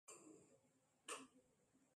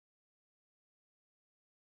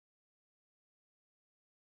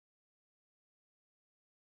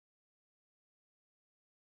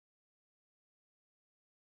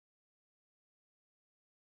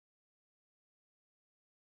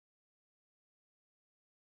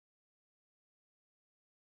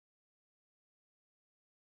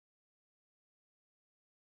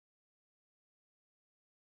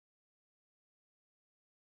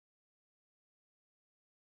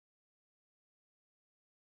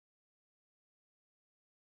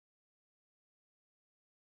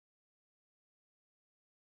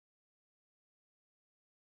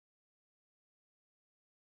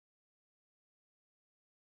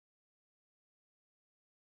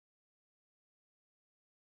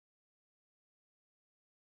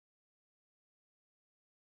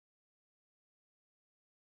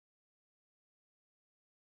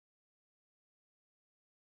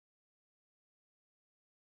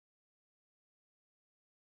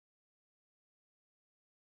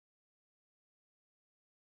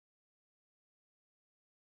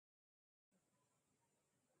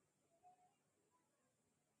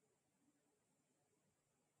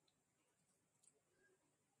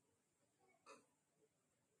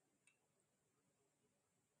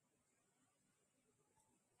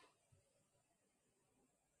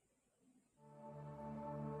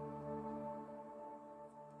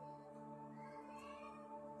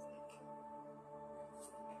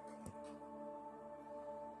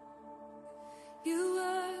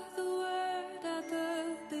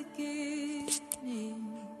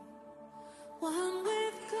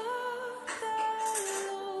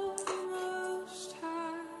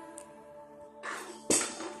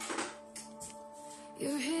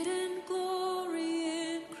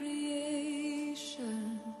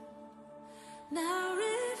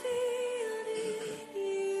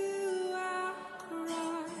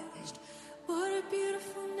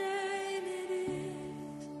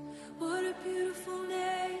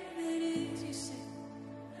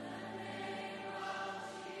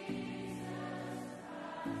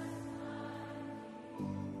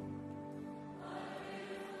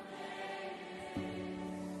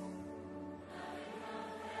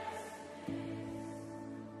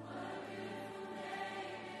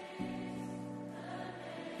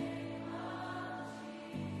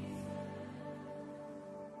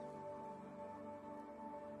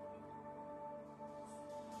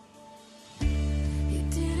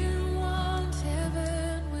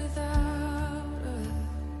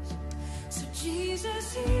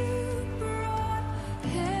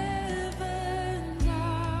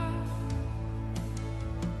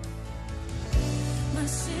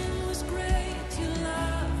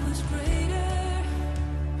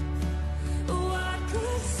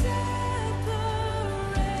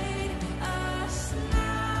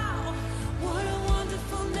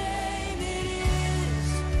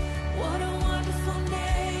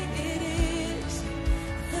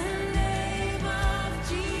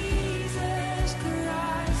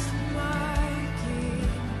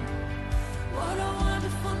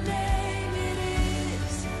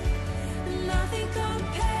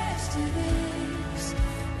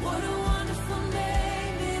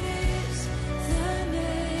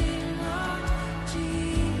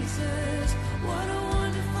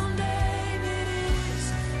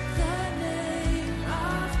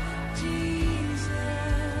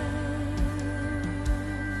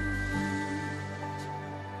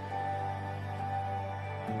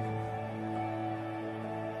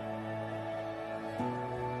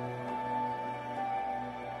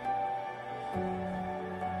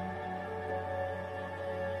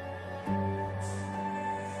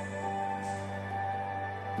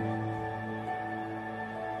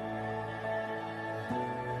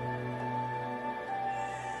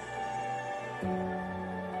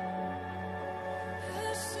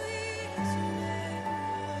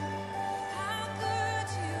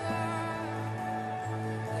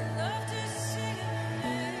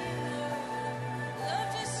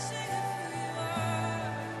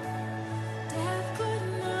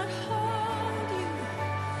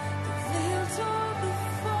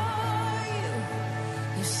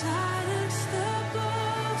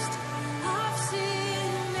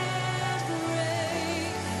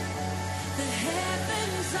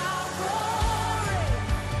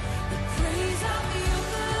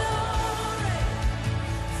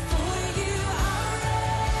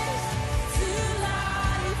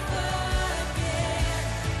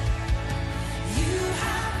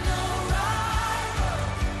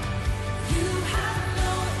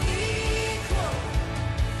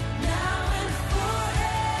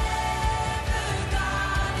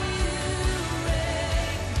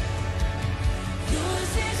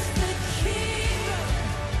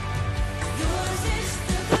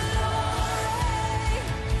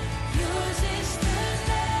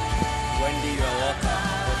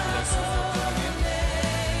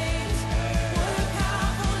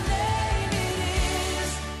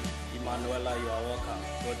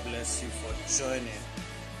joining.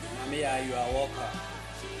 Mamia, you are welcome.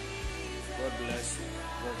 God bless you.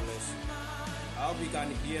 God bless you. I hope you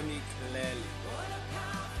can hear me clearly.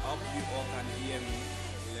 I hope you all can hear me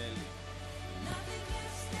clearly.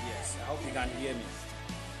 Yes, I hope you can hear me.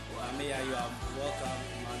 Mamia, you are welcome.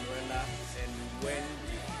 Manuela and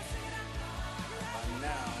Wendy. But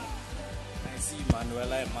now, I see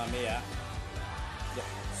Manuela and Mamia. Yeah,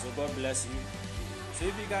 so God bless you. So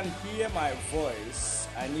if you can hear my voice,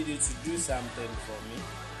 I need you to do something for me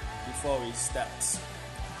before we start.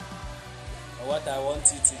 What I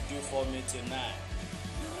want you to do for me tonight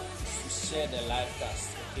is to share the live cast,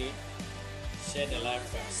 okay? Share the live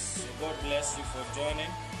cast. So God bless you for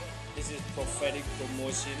joining. This is prophetic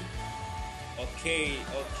promotion. Okay.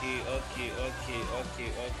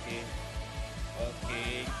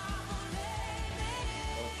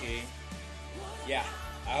 Yeah,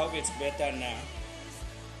 I hope it's better now.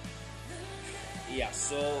 Yeah,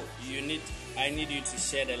 so I need you to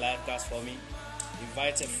share the live cast for me.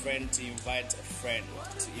 Invite a friend to invite a friend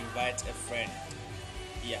to invite a friend.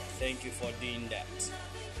 Yeah, thank you for doing that.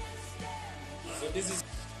 So this is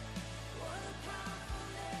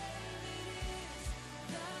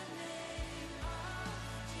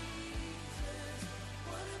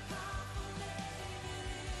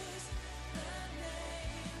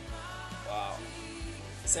wow.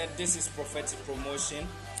 Said this is prophetic promotion.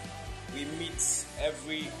 We meet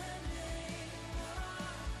every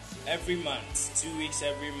month, 2 weeks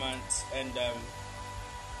every month, and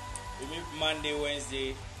we meet Monday,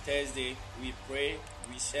 Wednesday, Thursday. We pray,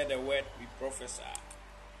 we share the word, we prophesy.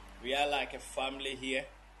 We are like a family here,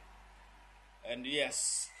 and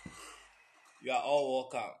yes, you are all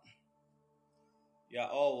welcome. You are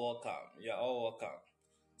all welcome. You are all welcome.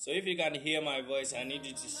 So if you can hear my voice, I need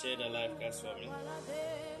you to share the live cast for me.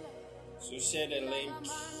 So share the link,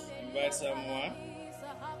 invite someone,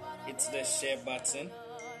 hit the share button.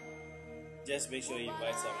 Just make sure you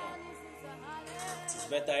invite someone. It's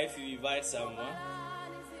better if you invite someone,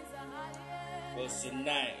 because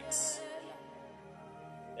tonight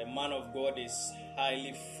the man of God is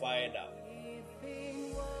highly fired up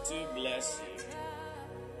to bless you.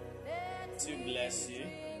 To bless you.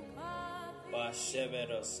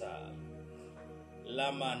 Basheverosa.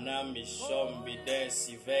 Lama nami shombi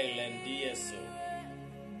desi veilendieso.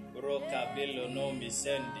 Roka bilo no mi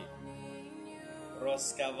sendi.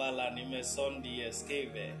 Roskavala ni mesondi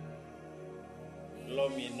escave.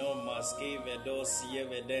 Lomi no mascave dosi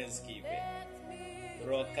evidenskive.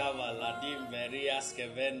 Rokavala dim verias que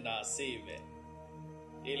venda sive.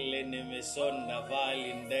 Ille ni mesonda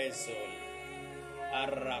valin desol.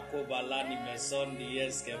 Arrakobalani mesondi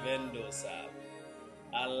esque vendosa.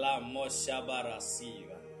 Allah moshabara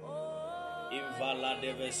siva. Invala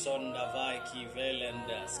deve sonda vai ki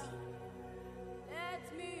velendaski.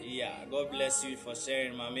 Yeah, God bless you for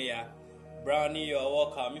sharing, Mamia. Brownie, you are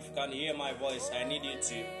welcome. If you can hear my voice, I need you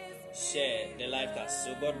to share the live cast.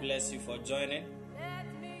 So God bless you for joining.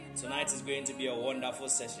 Tonight is going to be a wonderful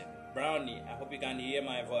session. Brownie, I hope you can hear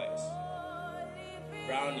my voice.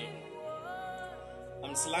 Brownie.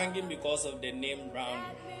 I'm slanging because of the name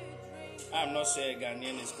Brownie. I'm not sure a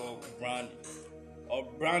Ghanaian is called Brownie. Or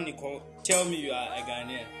Brownie, tell me you are a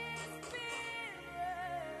Ghanaian.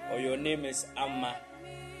 Or your name is Amma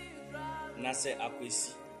Nase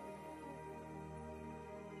Akwesi.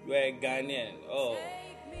 You are a Ghanaian. Oh,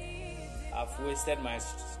 I've wasted my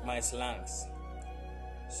slangs.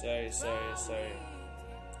 Sorry.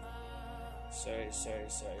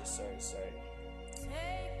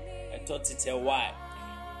 I thought it's a Y.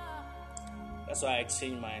 That's why I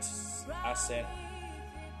changed my accent.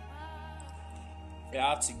 I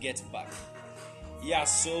have to get back. Yeah,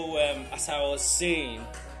 so as I was saying,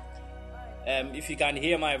 if you can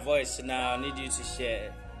hear my voice now, I need you to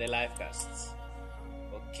share the live cast.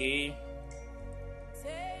 Okay?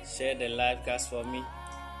 Share the live cast for me.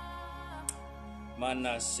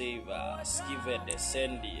 Mana Seva, Skive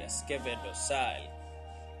Descendi, Skive Docile.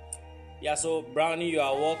 Yeah, so Brownie, you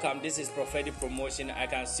are welcome. This is prophetic promotion. I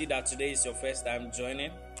can see that today is your first time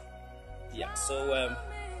joining. Yeah, so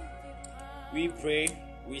we pray,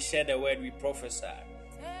 we share the word, we prophesy.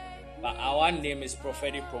 But our name is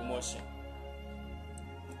prophetic promotion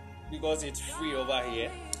because it's free over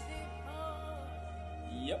here.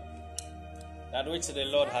 Yep. That which the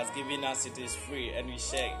Lord has given us, it is free, and we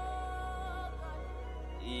share it.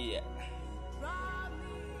 Yeah.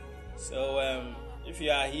 So if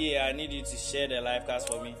you are here, I need you to share the live cast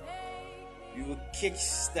for me. You will kick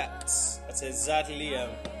start at exactly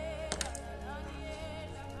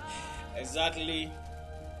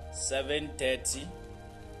 7:30.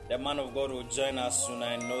 The man of God will join us soon.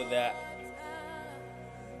 I know that.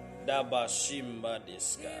 Dabashimba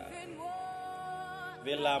diska.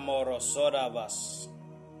 Villa Moro Sodavas.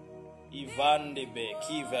 Ivan Debe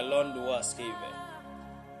Kive Londuas Kive.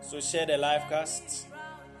 So share the live cast.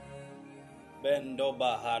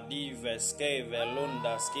 Bendoba Hadive Skeve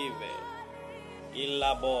Lunda Skive.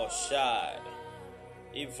 Ilabo Shad.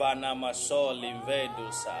 Ivana Masol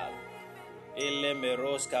Invedusal. Ile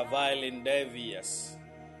Meros Cavailin Devias.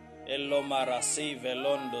 Elo Marasive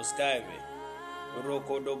Londo Skive.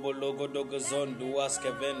 Roko dobo logo dogo zondu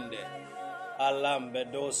waskevende. Alambe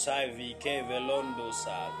do saivi keve londo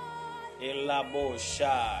sal. Elabo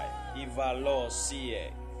shai. Ivalo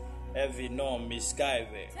sie. Evino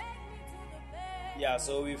miskaive. Yeah,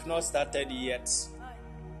 so we've not started yet.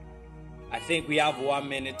 I think we have 1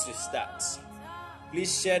 minute to start.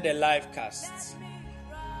 Please share the live cast.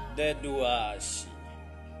 Deduashi.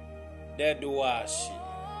 Deduashi.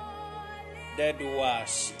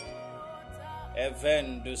 Deduashi.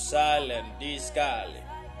 Even du silent discali.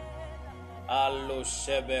 Allo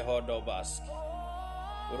shebe hodobaski.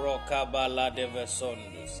 Rokabala de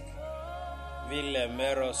vesonduski. Ville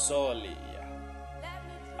merosolia.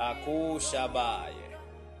 Aku shabaye.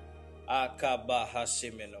 Akaba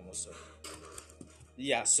hashimenomuso.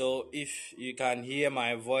 Yeah, so if you can hear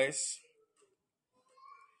my voice,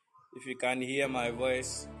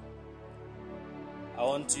 I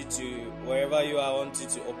want you to, wherever you are, I want you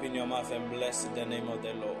to open your mouth and bless the name of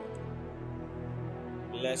the Lord.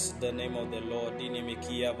 Bless the name of the Lord.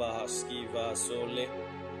 Dinimikia bahaskiva sole.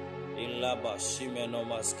 Ilaba shimeno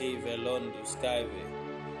maskive londu skaive.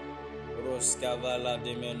 Roskavala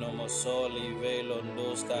dimeno mosoli ve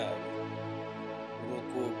londo skaive.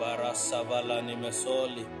 Ruku barasavala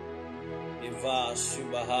nimesoli. Iva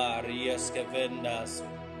shubahari eskevendas.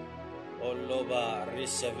 Oloba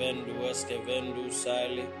risevendu eskevendu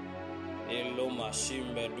sali. Eloma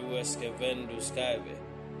shimbe du eskevendu skaive.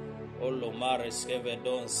 Olomar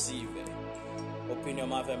eskevedon sive. Open your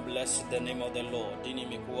mouth and bless the name of the Lord. Dini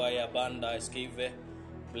mikuaya banda eskive.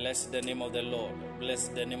 Bless the name of the Lord. Bless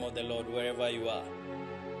the name of the Lord wherever you are.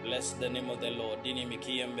 Bless the name of the Lord. Dini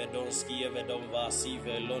mikiembe don skieve don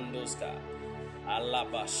vasive londoska.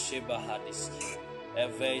 Alaba sheba hadiski.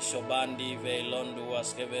 Eve shobandi ve londu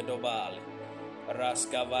askeve dobali.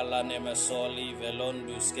 Raskavala nemesoli ve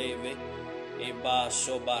londu skeve. Eba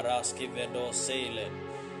shobaraski vedo seilen.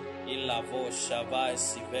 Ilavo shavai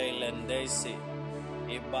sivelen desi.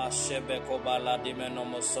 Eba shebe kobala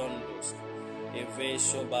dimenomosondus. Eve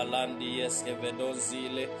shobalandi eskeve don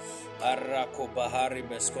zile. Arako bahari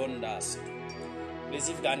beskondas. Please,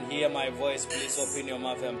 if you can hear my voice, please open your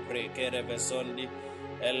mouth and pray. Kerebe sondi.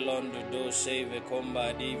 Elondu do shave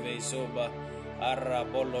komba dive soba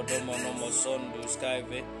arabolo domo nomo sondu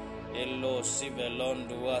skaive elo sive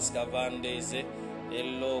londu askavandeze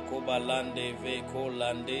elo kubalande ve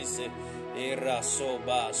kolandeze era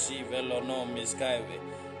soba sive lonomi skaive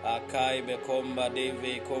akaibe komba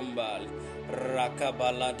deve kombali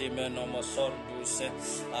rakabala dimeno sonduse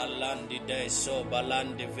alandi de so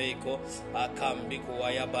balandi veko akambi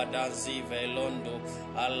kuaya badanzi velondo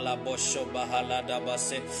alla bosho bahala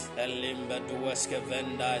dabase elimbe dueske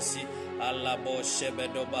vendasi alla boshe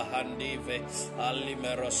bedo bahandive alli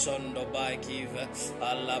merosondo bai kive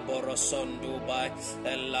alla borosondo bai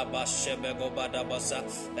ella bashe bego badabasa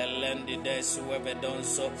elendi de sueve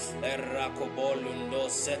donso errako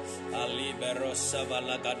bolundose ali berosa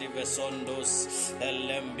valagadive sondo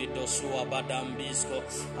Elembido sua badambisco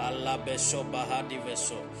alla besho bahadi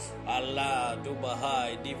veso alla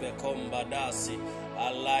dubahai dive kombadasi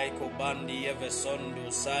alla ikubandi eve sondu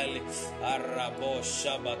sali arabo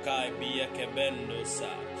shabakai biye kebendo sa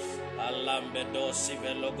Alambedosi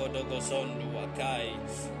velogodogo zondu wakai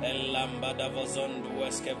elambada vozondu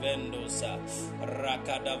eskevendosa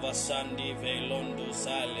rakada vasandi velondo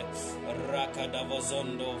sale rakada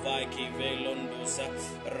vozondo vaiki velondosa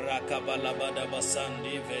rakabalabada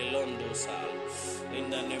vasandi velondo sale. In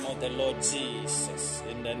the name of the Lord Jesus,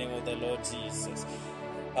 in the name of the Lord Jesus.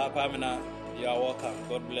 Papa Amina, you are welcome.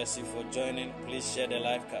 God bless you for joining. Please share the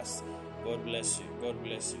live cast. God bless you. God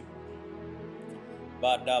bless you.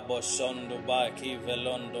 Bada boshondo baki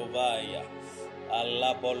velondo vaya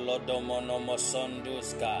alla bolodo monomo sondu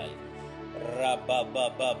sky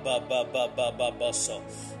rababababababababaso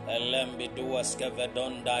elembi duas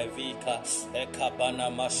kevedonda vika ekabana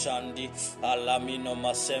mashandi alamino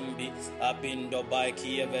masembi abindo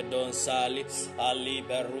baki evedon sali ali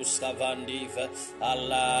beruska vandive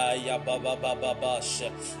alla ya bababababash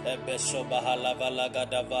ebesho bahala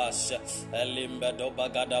valagadavash elimbe do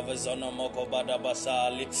bagadavezono moko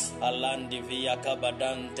badabasali alandi via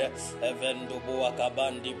kabadante evendu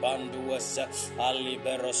buakabandi banduesa ali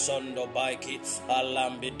berosondo baiki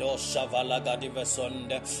alambido shavalaga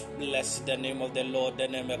divesonde. Bless the name of the Lord, the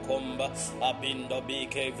name komba abindo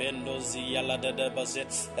bike vendozi yala de base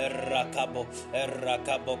rakabo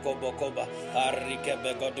kobokoba arike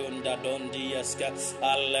begodunda dondi eska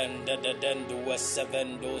alende de dendu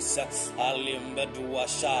sevendos alimbe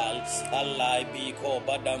duashal alai biko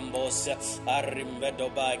badambos arimbe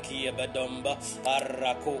dobaki bedomba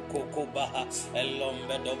arrakoko kubaha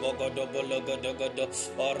elombe dobogodo bologodogodo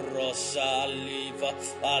orosa liva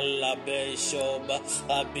alabe shoba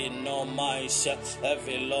abino maisha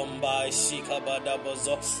evilomba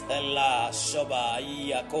shikabadabozo ela shoba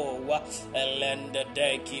yakowa elende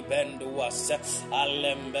deki benduase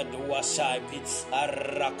alembe duashaipi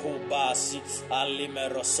arrakubasi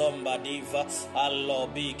alimero somba diva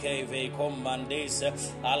alobi keve kombandese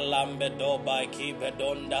alambe doba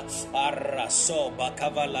kibedonda arrasoba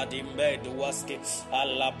kavala dimbe duaski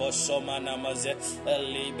alabosoma namaze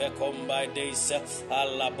elibe kombadese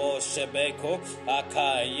alaboshebeko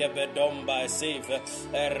akaye bedomba save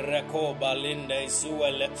errekoba linde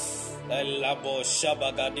suele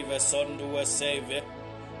elaboshabaga divesondu save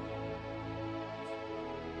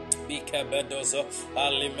Bikebedozo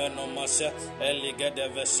alimeno mashe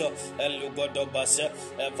eligedeveso elugodobase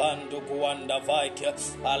evandu guanda vaike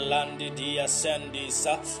alandi dia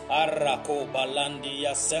sendisa arako balandi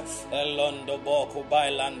yase elondo boku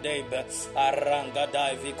bailandebe aranga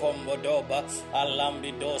daivi kombodoba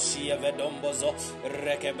alambidosi evedombozo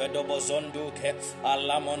rekebedobozonduke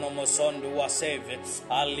alamono mosondu waseve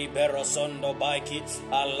alibero sondo baiki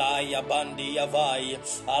alaya bandi yavai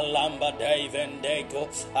alamba daivendego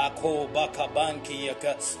ko bakabanki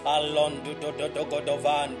yaka alondu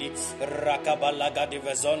dogodovandi rakabalaga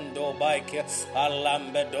divezondo bike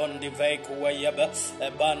alambe dondi veku weyebe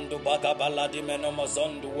bandu bagabaladi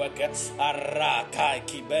menomozondu weke araka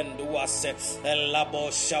kibendu wase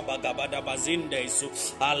elabo shabagabada bazindesu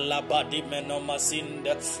alabadi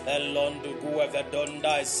menomasinde elondu gueve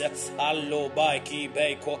dondaise allo bike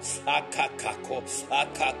beko akakako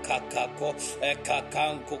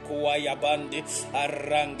ekakanku kuwayabandi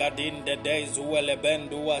aranga dinde days wele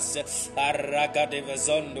bendu wase araga de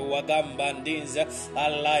vezondo wagamba ndinza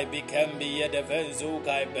alai bikembi yede venzu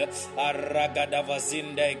kaibe araga da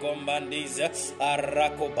vazinde gombandiza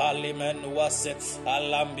arako balimen wase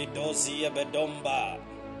alambi dozi yebedomba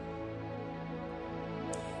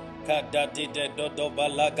kada dide dodo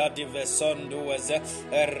balaga dive sondu weze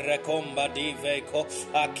rekomba diveko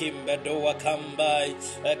akimbe do akambai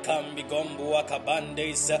ekambi gombu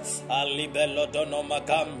akabandisa alibelo dono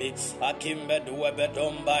makambi akimbe do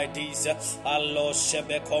bedomba disa allo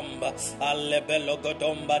shebe komba alebelo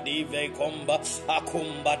godomba dive komba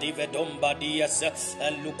akumba dive domba diase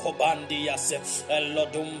elukobandi yase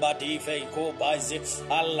elodumba dive kobazi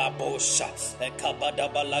alabosha ekabada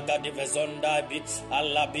balaga dive zondabi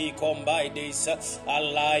alabi kombai disa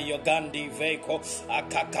alla yogandi veko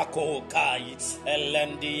akakako kai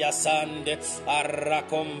elendi yasande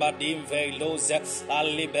arakomba dimve loze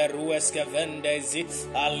aliberu eskevendezi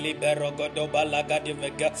alibero godoba lagadi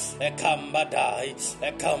vega ekambadai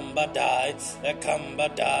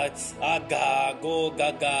agago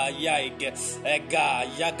gaga yaige ega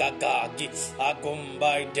yagagagi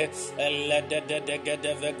agumbaide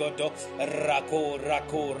eledede vegodo rakora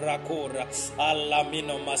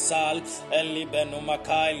alamino masal elibenu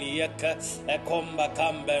makaili yeke ekomba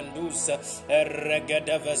kambendusa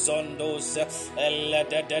erregede vezondosa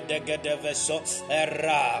eledede veso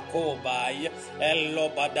erakobai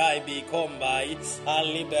elobadai bikombai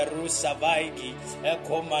aliberusa vaigi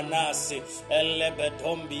ekomanasi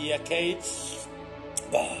elebedombi yeke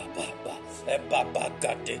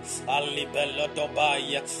babagade alibelo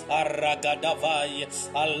dobaya aragadavaya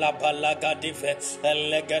alabalagadive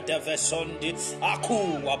elegedeve sondi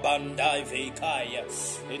aku abandai veikaya.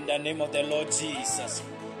 In the name of the Lord Jesus,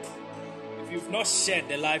 if you've not shared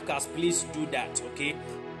the live cast, please do that, okay?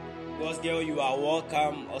 Because girl, you are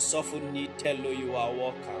welcome. Osofuni Tello, you are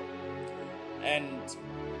welcome. And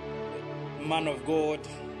man of God,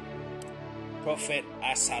 Prophet,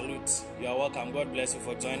 I salute. You are welcome. God bless you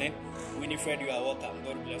for joining. Winifred, you are welcome.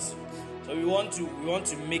 God bless you. So we want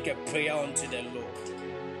to make a prayer unto the Lord.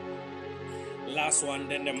 Last one,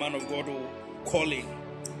 then the man of God will call in.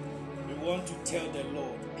 We want to tell the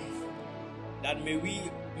Lord that may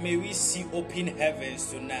we see open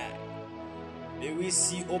heavens tonight. May we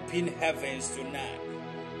see open heavens tonight.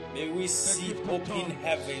 May we see open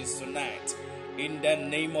heavens tonight. In the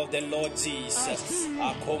name of the Lord Jesus,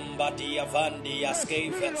 Akomba Diavandi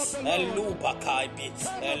Escape, Eluba Kaibi,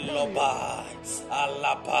 Elobai,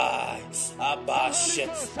 Alabai, Abashe,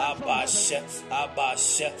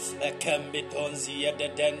 Ekembitonzi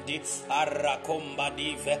Ededendi, Arakomba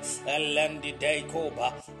Dive, Elendi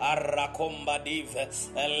Deikoba, Arakomba Dive,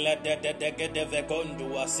 Elededegede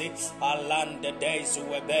Gonduasi, Alande Days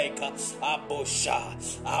Webeka, Abushai,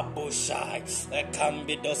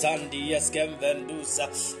 Ekambidozandi Eskem Vendusa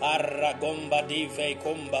Aragomba Dive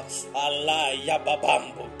Kumba Alaya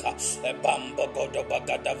Babambuka Bamba Godo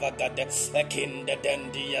Bagada Vagade Kinda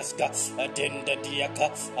Dendiaska Dinda Diaka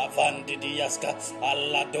Avandi Diaska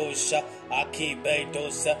Aladosha Akibe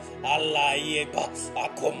Dosa Alayeba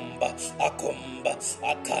Akumba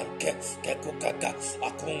Akake Kekukaka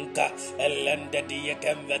Akunka Elende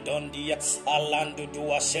Diakemvedondia Alandu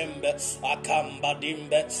Duashembe Akamba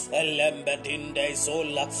Dimbe Elembe Dinde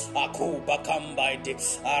Zola Akuba Kambaidi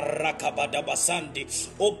Arakabadabasandi.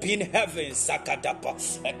 Open heavens Sakadapa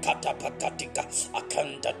Katapakatika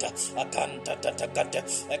Akantata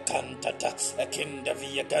Akantata Akinda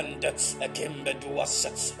Viaganda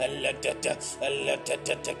Akimbeduasa Eletata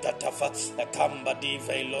Katafa Akambadi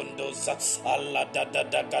Velondosa Allah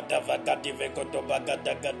Dadava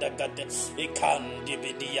Gadivegodobagadagade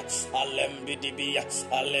Ikandibidia Alembidibia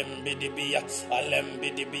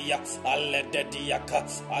Aledediaka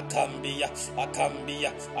Akambia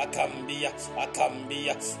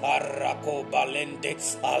Arako Balende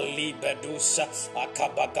Ali Bedusa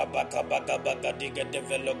Akabaka Diga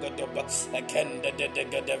Develogodoba Akenda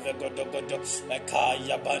Devegodogodo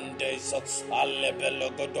Akaya Bandes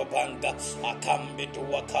Alebelogodobanga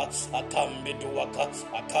Akambiduaka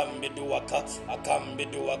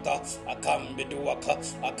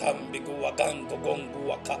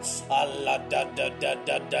Gonguaka Allah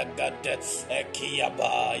Gade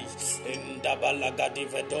Ekiabai Indabalagadi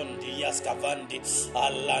Vedondi Yaskavandi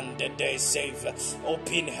Alande Day Save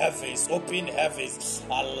Open heavens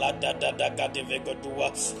Allah Gadi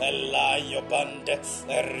Vegodua Elayobande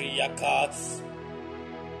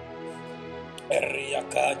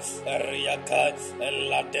Eriaka,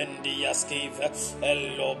 Eladendi Yaskiva,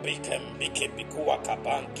 Elobikem Bikibikuaka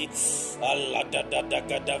Banki,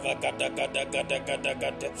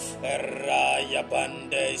 Aladadadagadavagadagadagada, Eraya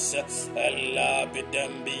Bandes,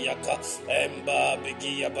 Elabidembiaka, Emba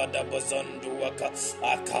Bigia Badabozonduaka,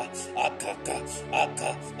 Akaka,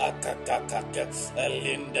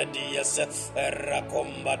 Elinda Dias,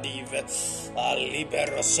 Erakomba Dive,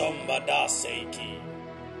 Alibero Somba Daseki.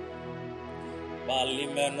 In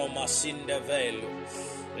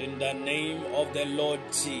the name of the Lord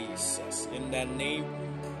Jesus, in the name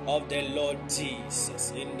of the Lord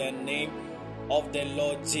Jesus, in the name of the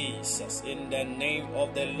Lord Jesus, in the name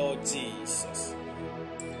of the Lord Jesus.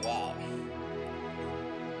 Wow.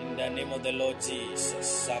 In the name of the Lord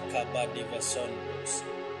Jesus. Sakabadi Vasondos.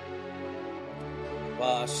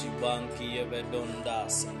 Bashibanki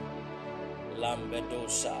Evedondasa.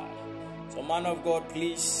 Lambedosa. So, man of God,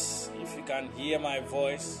 please, if you can hear my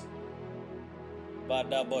voice,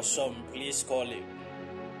 Badabosom, please call him.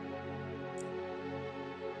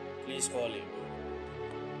 Please call him.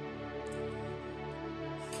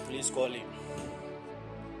 Please call him.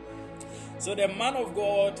 So the man of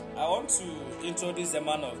God, I want to introduce the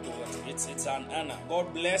man of God. It's an honor.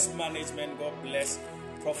 God bless management. God bless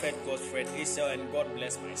Prophet Godfred Israel, and God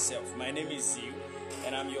bless myself. My name is Ziu,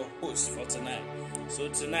 and I'm your host for tonight. So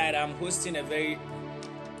tonight I'm hosting a very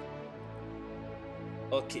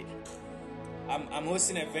I'm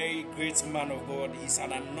hosting a very great man of God. He's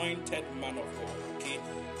an anointed man of God. Okay,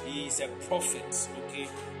 he is a prophet. Okay,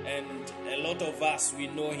 and a lot of us, we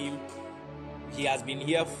know him. He has been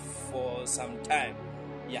here for some time.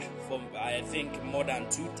 Yeah, from I think more than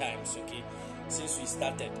 2 times. Okay, since we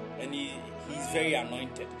started, and he's very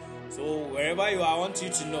anointed. So wherever you are, I want you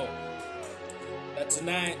to know that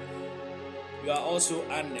tonight you are also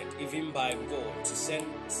honored even by God to send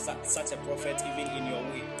such a prophet even in your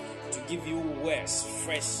way, to give you words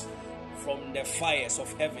fresh from the fires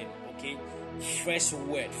of heaven. Okay, fresh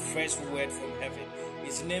word from heaven.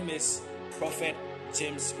 His name is Prophet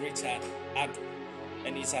James R Addo,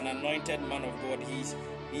 and he's an anointed man of God.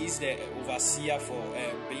 He's the overseer for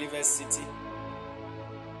Believers City.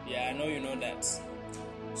 Yeah, I know you know that.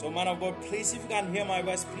 So, man of God, please, if you can hear my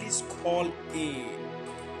voice, please call in.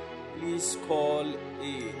 Please call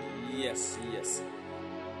in. Yes,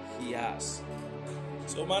 he has.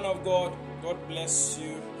 So, man of God, God bless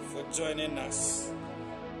you for joining us.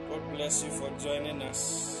 God bless you for joining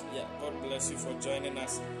us. Yeah, God bless you for joining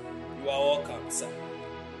us. You are welcome, sir.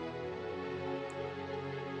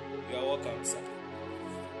 You are welcome, sir.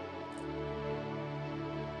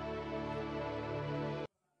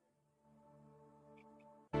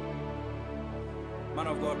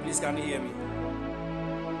 Please, can you hear me?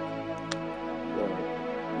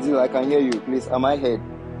 Zil, I can hear you. Please, am I heard?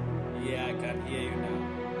 Yeah, I can hear you now.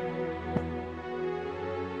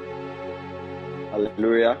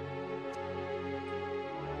 Hallelujah.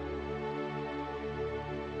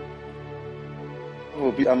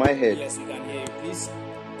 Oh, please, am I heard? Yes, we can hear you. Please,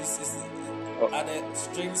 this is are the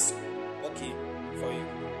strings okay for you?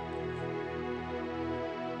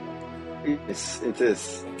 Yes, it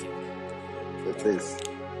is. Okay. It is.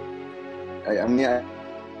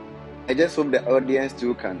 I just hope the audience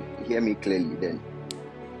too can hear me clearly then.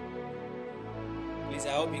 Please, I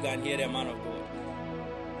hope you can hear the man of God.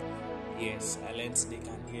 Yes, I learned they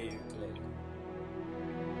can hear you clearly.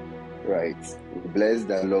 Right. Bless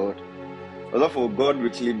the Lord. Also, God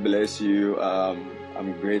richly bless you.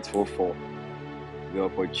 I'm grateful for the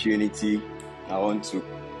opportunity. I want to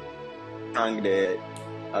thank the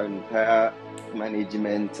entire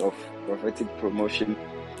management of Prophetic Promotion.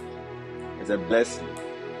 It's a blessing.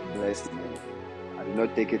 I do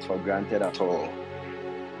not take it for granted at all.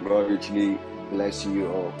 God richly bless you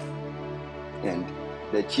all. And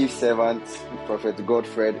the chief servant, Prophet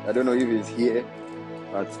Godfred, I don't know if he's here,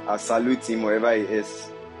 but I salute him wherever he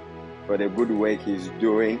is for the good work he's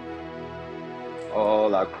doing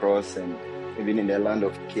all across and even in the land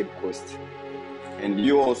of Cape Coast. And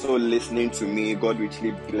you also listening to me, God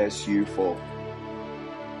richly bless you for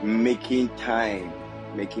making time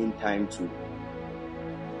to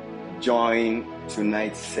join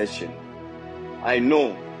tonight's session. I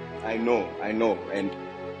know, and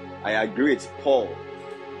I agree with Paul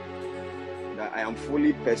that I am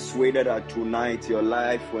fully persuaded that tonight your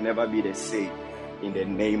life will never be the same in the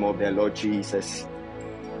name of the Lord Jesus.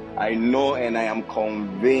 I know and I am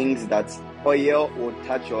convinced that oil will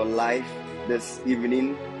touch your life this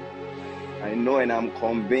evening. I know and I'm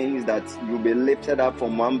convinced that you'll be lifted up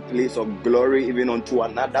from one place of glory even unto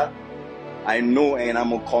another. I know and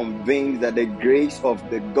I'm convinced that the grace of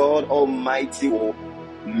the God Almighty will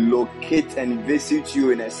locate and visit you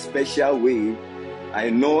in a special way. I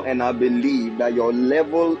know and I believe that your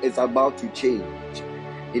level is about to change.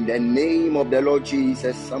 In the name of the Lord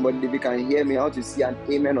Jesus, somebody, if you can hear me, I want to see an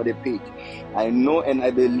amen on the page. I know and I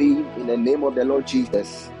believe in the name of the Lord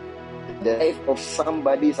Jesus, the life of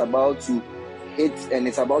somebody is about to hit and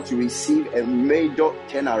is about to receive a major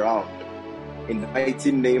turnaround. In the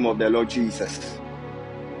mighty name of the Lord Jesus.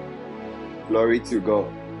 Glory to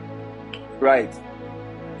God. Right.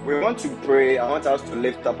 We want to pray. I want us to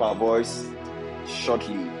lift up our voice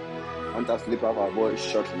shortly.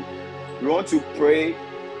 We want to pray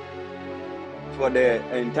for the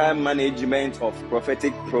entire management of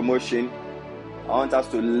Prophetic Promotion. I want us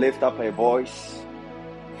to lift up a voice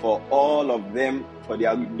for all of them, for they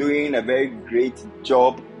are doing a very great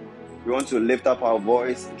job. We want to lift up our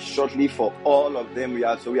voice shortly for all of them. We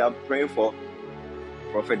are praying for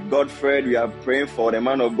Prophet Godfred. We are praying for the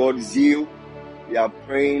man of God Zeal. We are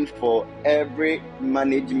praying for every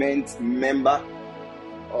management member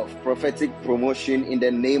of Prophetic Promotion in the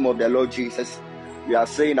name of the Lord Jesus. We are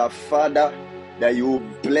saying that, Father, that you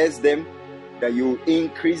bless them, that you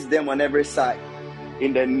increase them on every side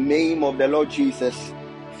in the name of the Lord Jesus,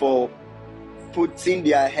 for putting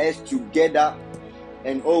their heads together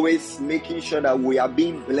and always making sure that we are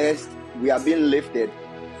being blessed, we are being lifted.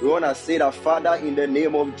 We want to say that, Father, in the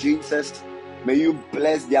name of Jesus, may you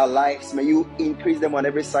bless their lives, may you increase them on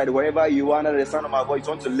every side. Wherever you are under the sound of my voice, you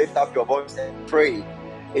want to lift up your voice and pray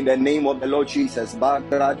in the name of the Lord Jesus.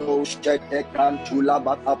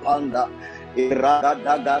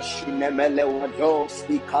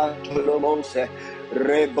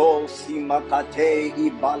 Rebo simakate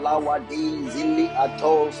ibalawadi zili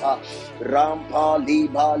atosa rampa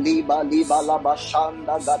liba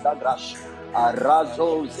labashanda gadagrash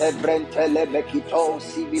arazo zebrentele bekito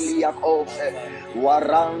sibilia kose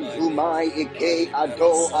waranzumai ike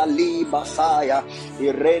ado ali basaya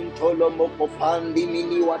irentolo mokopandi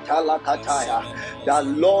mini watala kataya. The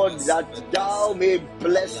Lord, that thou may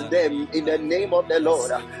bless them in the name of the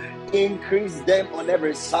Lord. Increase them on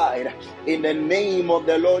every side in the name of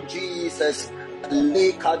the Lord Jesus.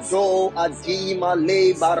 Lekado adima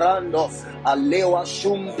le barando alewa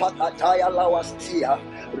shumpa kataya lawasia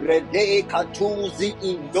rede katuzi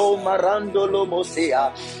indo marando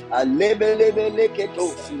lomosea alebelebele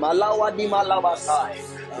ketos malawa di malabasai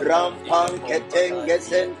rampan ketenge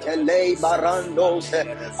sentele barandos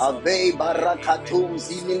ave barakatu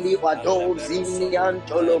zimili wado zimni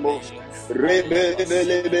antolomos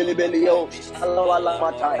rebelebelebelio salawala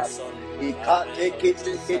mataya ikate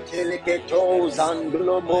kiteleketo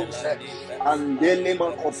zandulomos andele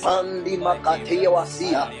makopandi makate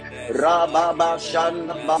wasia Rababa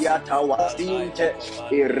Shanda Bayata Wasinte,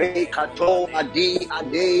 Irekato Adi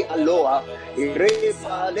Ade Aloa,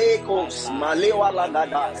 Irepalekos Malewa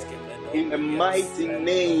Lagada. In the mighty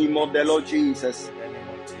name of the Lord Jesus.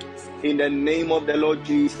 In the name of the Lord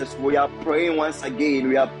Jesus, we are praying once again.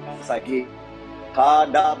 We are praying once again. So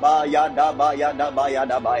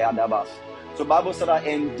Bible said that,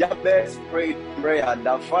 and Jabez prayed prayer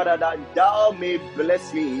that, Father, that thou may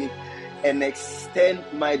bless me and extend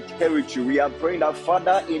my territory. We are praying that,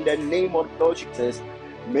 Father, in the name of the Lord Jesus,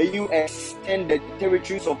 may you extend the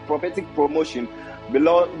territories of prophetic promotion.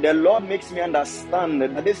 The Lord makes me understand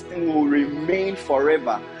that this thing will remain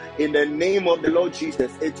forever. In the name of the Lord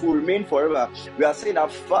Jesus, it will remain forever. We are saying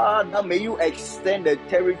that, Father, may you extend the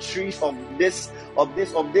territories of this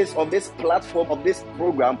platform, of this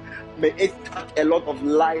program. May it touch a lot of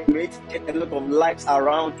lives. May it take a lot of lives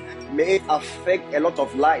around. May it affect a lot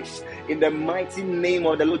of lives. In the mighty name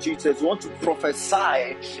of the Lord Jesus, we want to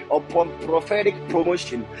prophesy upon prophetic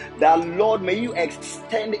promotion that, Lord, may you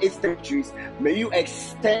extend its territories. May you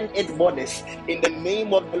extend its borders. In the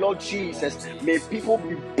name of the Lord Jesus, may people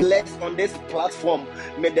be blessed on this platform.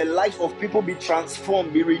 May the lives of people be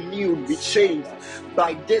transformed, be renewed, be changed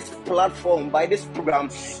by this platform, by this program.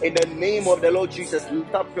 In the name of the Lord Jesus,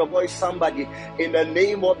 lift up your voice, somebody. In the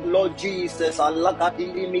name of the Lord Jesus,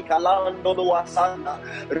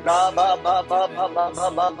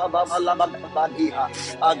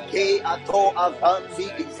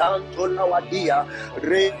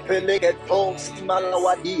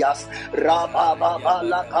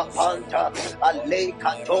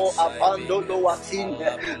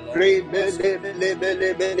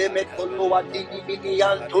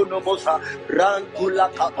 Rantula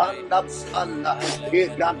kapanda panda,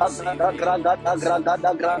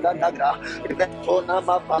 grada, retona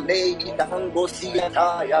mapale idango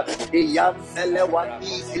siataya, yambele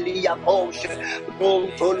wadizli yakoshe,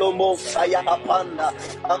 rontolomo sayapanda,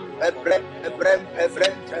 brempe,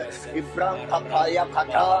 ibranka paya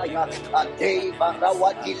kataya, ade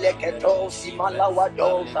barawati leketo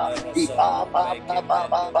simalawadosa,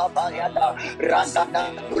 ibaba yada, ragada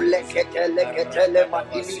leketele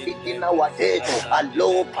matili bikina wade, alo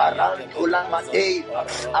parantula made,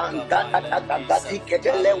 angata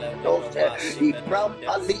ketele wadose,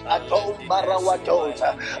 ibrampali atom barawadosa,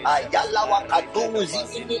 ayala wakaduzi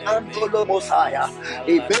ini antolo mosaya,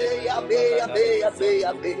 ibeya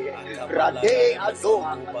rade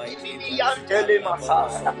adoha, ini antele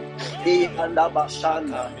masaya, ianda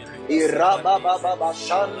bashanda, iraba baba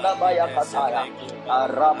shanda bayakataya,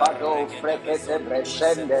 arabado frekete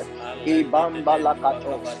breshende, ibamba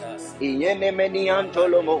lakatos, iyene meni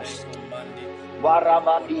antolomos,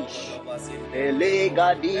 warababish,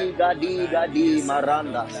 gadi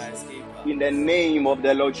marandas. In the name of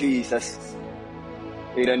the Lord Jesus.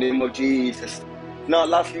 In the name of Jesus. Now,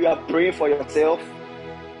 lastly, you are praying for yourself.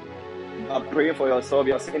 You are praying for yourself.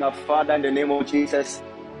 You are saying, Father, in the name of Jesus,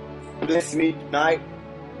 bless me tonight.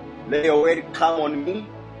 Let your word come on me.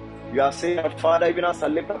 You are saying, Father, even as I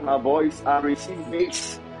lift up my voice, I receive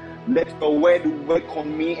grace. Let your word work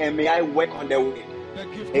on me, and may I work on the word.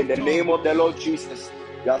 In the name of the Lord Jesus.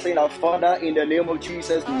 You are saying, Father, in the name of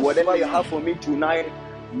Jesus, whatever you have for me tonight,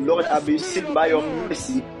 Lord, I beseech by your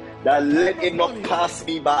mercy that let it not pass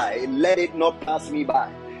me by. Let it not pass me by.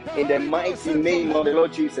 In the mighty name of the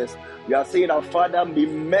Lord Jesus. You are saying, Father, be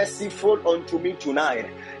merciful unto me tonight.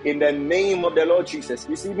 In the name of the Lord Jesus.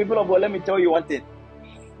 You see, people of God, let me tell you one thing.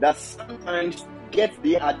 That sometimes to get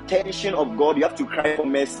the attention of God, you have to cry for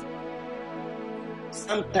mercy.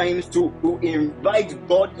 Sometimes to invite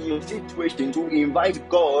God in your situation, to invite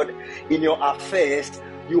God in your affairs,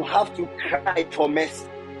 you have to cry for mercy.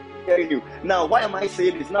 Now, why am I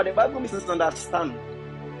saying this? Now, the Bible makes us understand,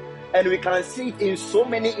 and we can see it in so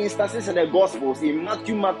many instances in the Gospels, in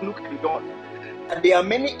Matthew, Mark, Luke, and John. And there are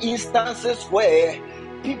many instances where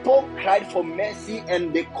people cried for mercy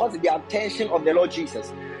and they caught the attention of the Lord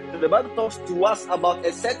Jesus. So the Bible talks to us about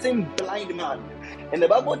a certain blind man. And the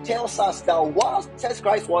Bible tells us that while Jesus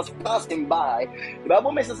Christ was passing by, the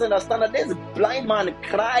Bible makes us understand that this blind man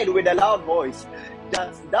cried with a loud voice,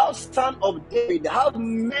 that thou son of David, have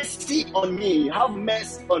mercy on me, have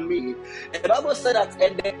mercy on me. And the Bible said that,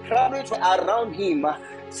 and the crowd which were around him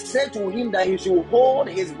said to him that he should hold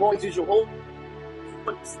his voice, he should hold.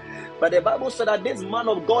 But the Bible said that this man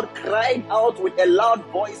of God cried out with a loud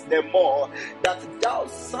voice the more, that thou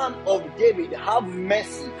son of David, have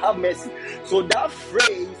mercy, have mercy. So that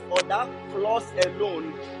phrase or that clause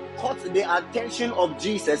alone caught the attention of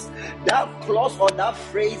Jesus. That clause or that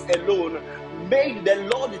phrase alone made the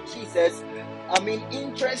Lord Jesus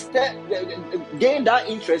interested, gain that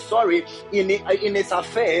interest, in his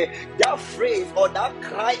affair, that phrase or that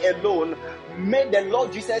cry alone made the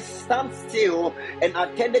Lord Jesus stand still and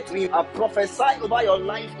attended to him. I prophesy over your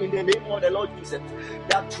life in the name of the Lord Jesus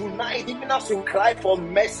that tonight, even as you cry for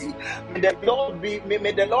mercy, may the Lord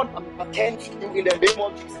attend to you in the name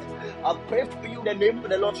of Jesus. I pray for you in the name of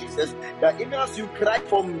the Lord Jesus that even as you cry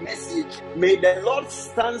for mercy, may the Lord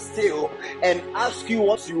stand still and ask you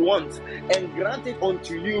what you want and grant it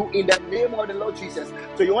unto you in the name of the Lord Jesus.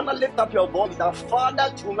 So you want to lift up your voice that,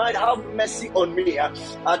 Father, tonight have mercy on me.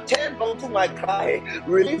 Attend unto my cry.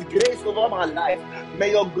 Release grace over my life.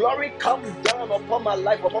 May your glory come down upon my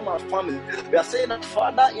life, upon my family. We are saying that,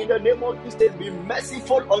 Father, in the name of Jesus, be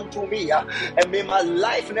merciful unto me, and may my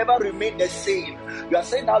life never remain the same. We are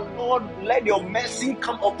saying that, Lord, let your mercy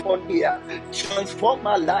come upon me, transform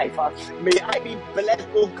my life. May I be blessed,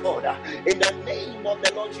 oh God, in the name of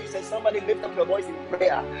the Lord Jesus. Somebody lift up your voice in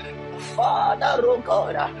prayer. Father, oh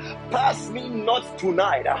God, pass me not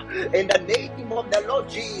tonight, in the name of the Lord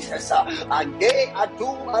Jesus. Age adu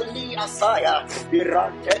ali asaya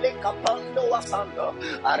irantele kapando wasando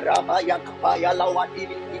arabaya kapaya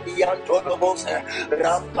lawadini idianto bose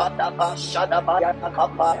rampada bashada baya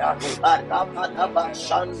kapaya arabada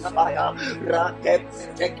bashanda baya rate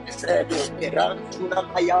tekese irantuna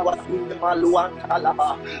baya wadune maluan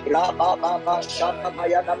kalaba rababa bashada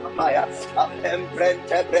baya kapaya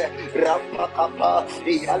emprente rampa kapa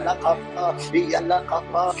iyala kapa iyala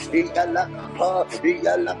kapa iyala kapa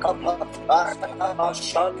iyala kapa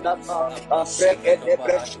Shanda Africa de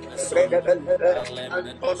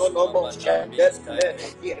Antono Nomo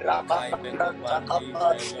Iraba Kapa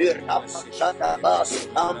Shadaba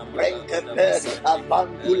Ambrente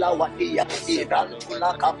Avantula Wadia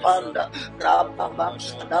Irantula Kapanda Rababa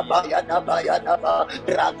Shadaba Yadaba Yadaba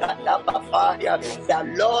Ragadaba Fire. The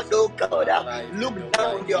Lord, oh God, look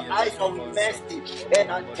down with your eyes of mercy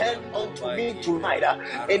and attend unto me tonight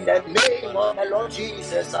in the name of the Lord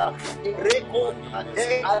Jesus. The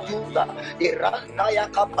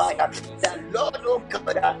Lord, oh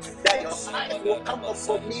God, that your eyes will come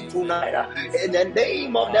upon me tonight in the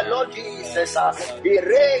name of the Lord Jesus.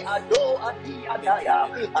 Ire ado adi adaya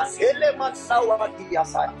akele masawa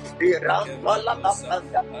diasa irampala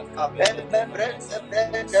kapanda kapembe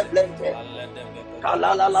brende blende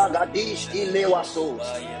kalala gadish ilewasos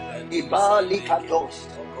ibali katos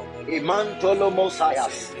imantolo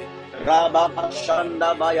mosayas rababa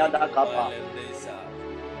shanda bayada kapa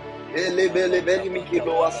elebele beli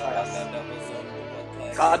mikilo wasayas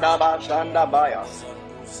kadaba shanda bayas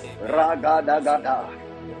ragada gada.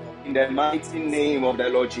 In the mighty name of the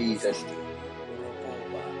Lord Jesus.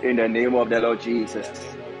 In the name of the Lord Jesus.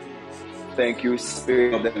 Thank you,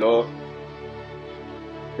 Spirit of the Lord.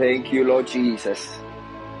 Thank you, Lord Jesus.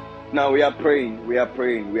 Now we are praying.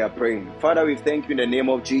 Father, we thank you in the name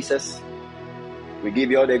of Jesus. We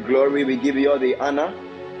give you all the glory. We give you all the honor.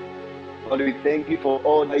 Lord, we thank you for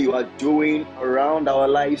all that you are doing around our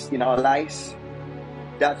lives, in our lives.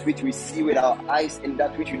 That which we see with our eyes and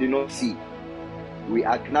that which we do not see. We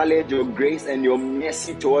acknowledge your grace and your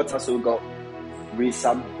mercy towards us, O God. We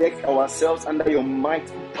subject ourselves under your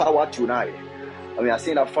mighty power tonight. And we are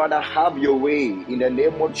saying that, Father, have your way in the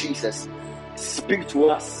name of Jesus. Speak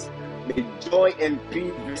to us. May joy and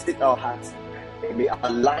peace visit our hearts. And may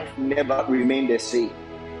our life never remain the same.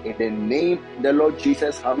 In the name of the Lord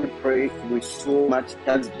Jesus, have we prayed with so much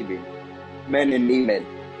thanksgiving. Amen and amen.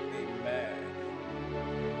 Amen.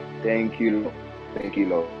 Thank you, Lord. Thank you,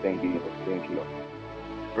 Lord. Thank you, Lord. Thank you, Lord.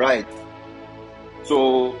 Right.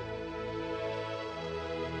 So,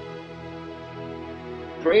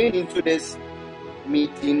 praying into this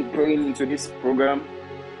meeting, praying into this program,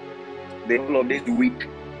 the whole of this week,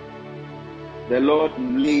 the Lord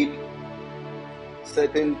laid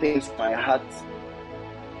certain things in my heart,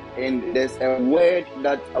 and there's a word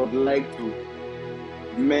that I would like to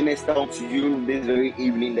minister to you this very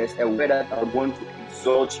evening. There's a word that I want to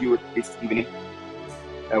exhort you this evening,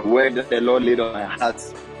 a word that the Lord laid on my heart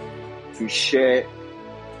to share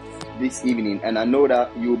this evening, and I know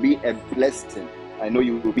that you'll be a blessing. I know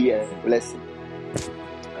you will be a blessing.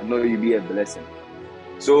 I know you'll be a blessing.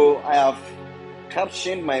 So I have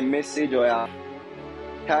captioned my message, or I have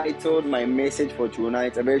titled my message for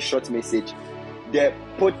tonight, a very short message: the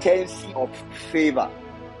potency of favor.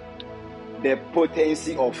 The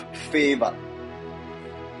potency of favor.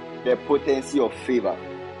 The potency of favor.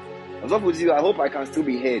 As of with you, I hope I can still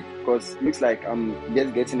be heard, because it looks like I'm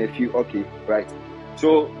just getting a few. Okay, right.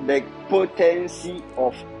 So the potency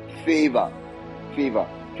of favor.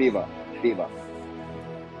 Favor.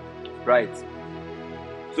 Right.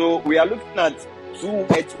 So we are looking at two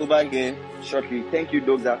words over here shortly. Thank you,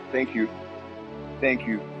 Doza. Thank you.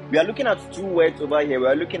 We are looking at two words over here. We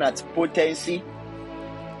are looking at potency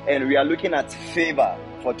and we are looking at favor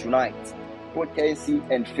for tonight. Potency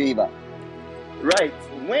and favor. Right.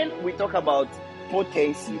 When we talk about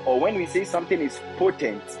potency, or when we say something is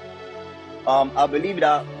potent, I believe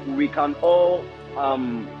that we can all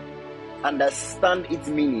understand its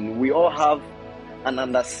meaning. We all have an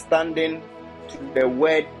understanding to the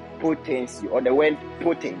word potency or the word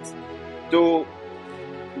potent. So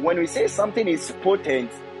when we say something is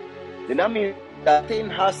potent, then that means that thing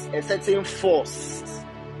has a certain force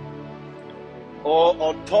or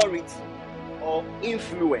authority or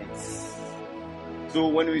influence. So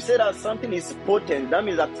when we say that something is potent, that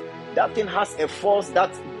means that that thing has a force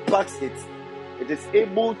that backs it. It is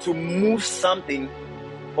able to move something,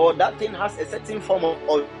 or that thing has a certain form of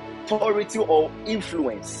authority or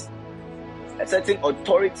influence. A certain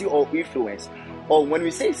authority or influence. Or when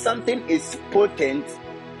we say something is potent,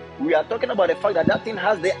 we are talking about the fact that that thing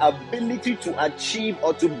has the ability to achieve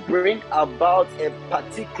or to bring about a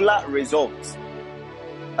particular result.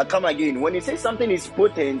 I come again. When you say something is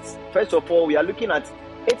potent, first of all, we are looking at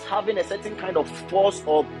it having a certain kind of force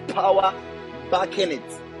or power backing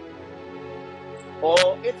it,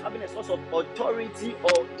 or it having a source of authority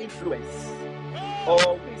or influence. Or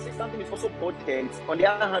when you say something is also potent, on the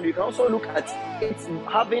other hand, you can also look at it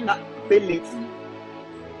having the ability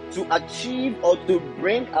to achieve or to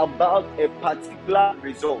bring about a particular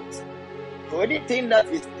result. So anything that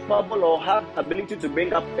is capable or have ability to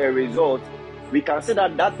bring up a result, we can say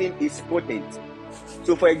that that thing is potent.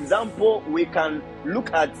 So for example, we can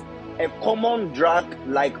look at a common drug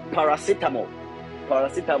like paracetamol.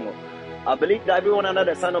 I believe that everyone under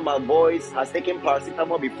the sound of my voice has taken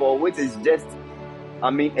paracetamol before, which is just,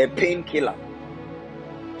 a painkiller.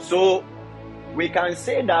 So we can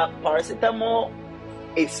say that paracetamol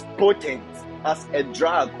is potent as a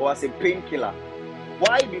drug or as a painkiller.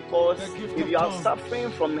 Why? Because if you are suffering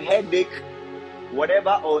from headache,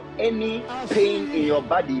 whatever, or any pain in your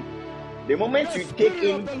body, the moment you take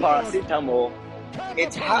in paracetamol,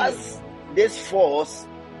 it has this force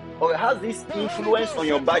or it has this influence on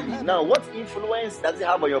your body. Now, what influence does it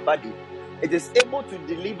have on your body? It is able to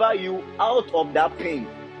deliver you out of that pain.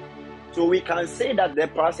 So we can say that the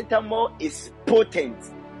paracetamol is potent.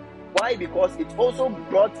 Why? Because it also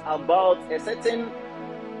brought about a certain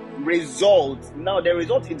result. Now, the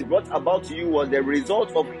result it brought about to you was the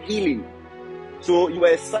result of healing. So you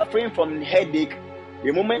were suffering from headache.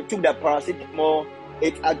 The moment you took the paracetamol,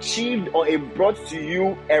 it achieved or it brought to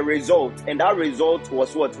you a result, and that result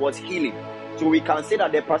was what? Was healing. So we can say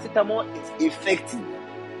that the paracetamol is effective.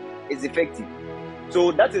 It's effective.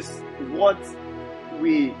 So that is what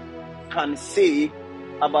we can say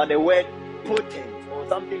about the word potent, or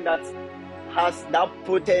something that has that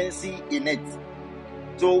potency in it.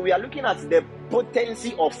 So we are looking at the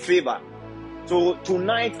potency of favor. So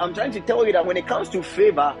tonight, I'm trying to tell you that when it comes to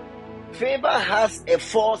favor, favor has a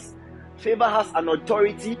force, favor has an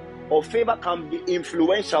authority, or favor can be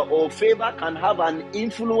influential, or favor can have an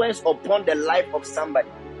influence upon the life of somebody.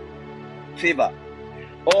 Favor.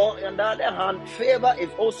 Or on the other hand, favor is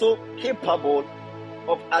also capable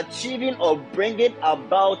of achieving or bringing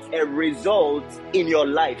about a result in your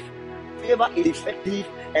life. Favor is effective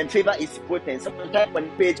and favor is potent. Sometimes on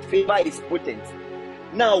page, favor is potent.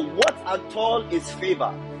 Now, what at all is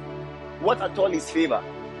favor? What at all is favor?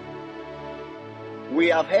 We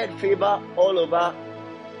have heard favor all over,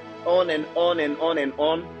 on and on and on and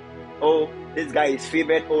on. Oh, this guy is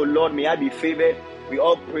favored. Oh Lord, may I be favored. We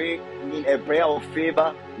all pray in a prayer of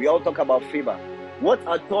favor. We all talk about favor. What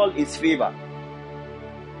at all is favor?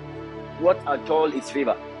 What at all is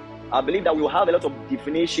favor? I believe that we will have a lot of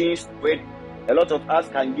definitions to it. A lot of us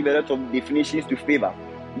can give a lot of definitions to favor.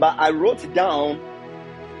 But I wrote down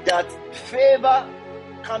that favor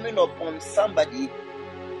coming upon somebody,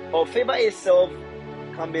 or favor itself,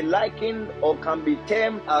 can be likened or can be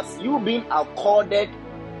termed as you being accorded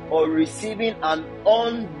or receiving an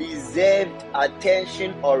undeserved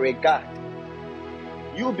attention or regard.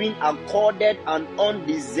 You being accorded an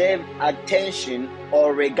undeserved attention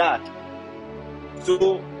or regard.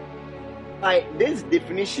 So, by this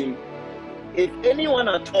definition, if anyone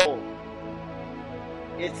at all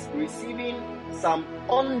is receiving some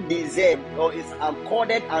undeserved or is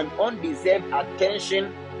accorded an undeserved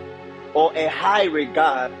attention or a high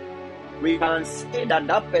regard, we can say that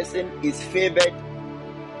that person is favored.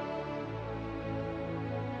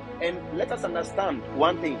 And let us understand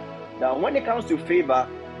one thing, that when it comes to favor,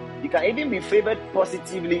 you can even be favored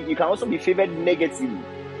positively, you can also be favored negatively.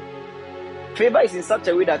 Favor is in such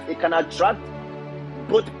a way that it can attract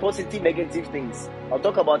both positive, negative things. I'll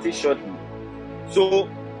talk about it shortly. So,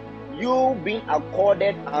 you being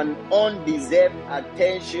accorded an undeserved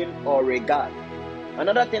attention or regard.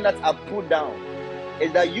 Another thing that I put down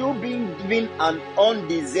is that you being given an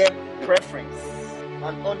undeserved preference.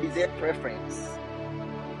 An undeserved preference.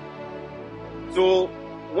 So,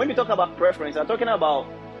 when you talk about preference, I'm talking about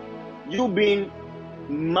you being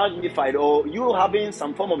magnified or you having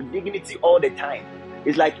some form of dignity all the time.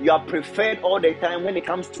 It's like you are preferred all the time when it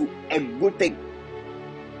comes to a good thing.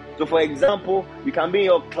 So, for example, you can be in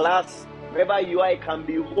your class, wherever you are, it can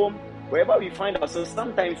be home, wherever we find ourselves.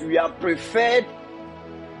 Sometimes we are preferred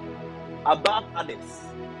above others.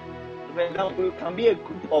 So for example, it can be a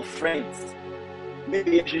group of friends.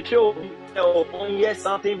 Maybe if you show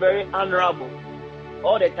something very honorable,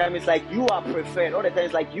 all the time it's like you are preferred. All the time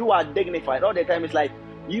it's like you are dignified. All the time it's like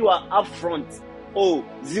you are upfront. Oh,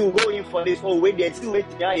 you go in for this. Oh, wait, there's still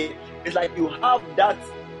waiting. It's like you have that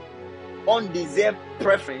undeserved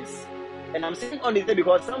preference. And I'm saying undeserved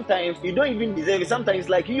because sometimes you don't even deserve it. Sometimes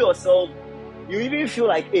like you yourself, you even feel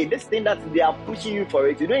like, hey, this thing that they are pushing you for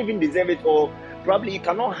it, you don't even deserve it, or probably you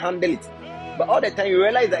cannot handle it. But all the time you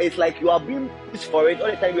realize that it's like you are being pushed for it. All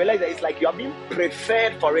the time you realize that it's like you are being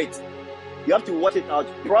preferred for it. You have to watch it out.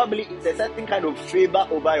 Probably it's a certain kind of favor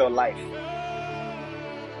over your life.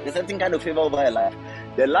 There's a certain kind of favor over your life.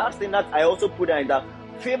 The last thing that I also put down is that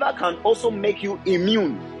favor can also make you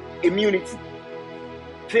immunity.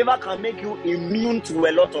 Favor can make you immune to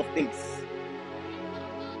a lot of things.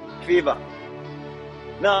 Favor.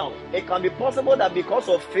 Now, it can be possible that because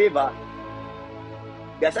of favor,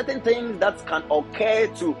 there are certain things that can occur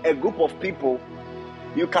to a group of people.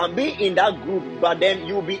 You can be in that group, but then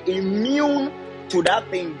you'll be immune to that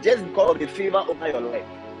thing just because of the favor over your life.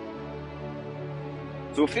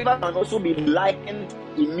 So favor can also be likened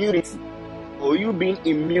to immunity, or you being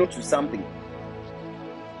immune to something.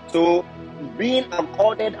 So being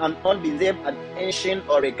accorded an undeserved attention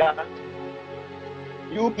or regard,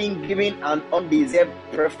 you being given an undeserved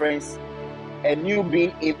preference, and you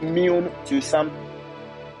being immune to something.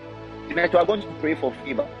 Tonight we are going to pray for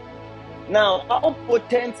favor. Now, how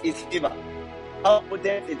potent is favor? How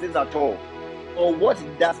potent it is at all? Or what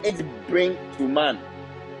does it bring to man?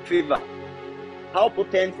 Favor. How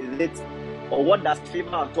potent is it? Or what does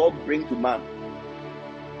favor at all bring to man?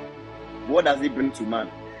 What does it bring to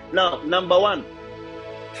man? Now, number one,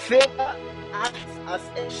 favor acts as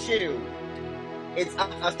a shield. It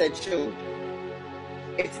acts as a shield.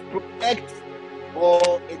 It protects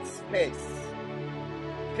or it spares.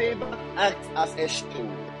 Favor acts as a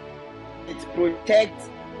shield. It protects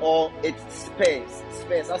or it spares.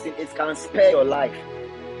 Spares, as in it can spare your life.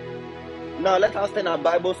 Now let us turn our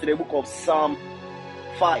Bibles to the book of Psalm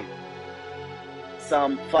 5.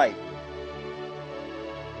 Psalm 5.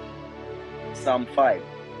 Psalm 5.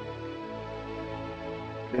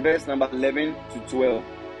 The verse number 11 to 12.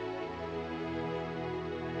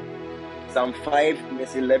 Psalm 5,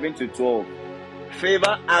 verse 11 to 12.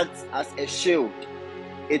 Favor acts as a shield.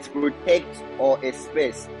 It protects or it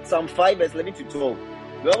spares. Psalm 5, verse 11 to 12.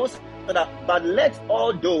 We also say that, but let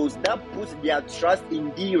all those that put their trust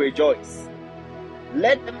in thee rejoice.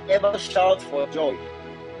 Let them ever shout for joy,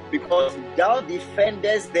 because thou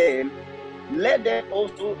defendest them. Let them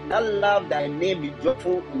also that love thy name be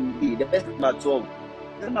joyful in thee. The verse number 12.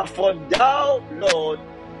 For thou, Lord,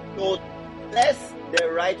 wilt bless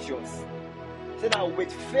the righteous. So that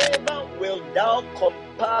with favor wilt thou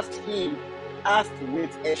compass him as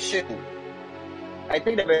with a shield. I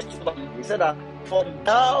think the verse 12, he said that, for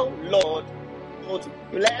thou, Lord, wilt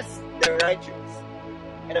bless the righteous.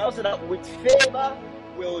 And also that with favor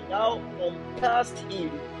wilt thou compass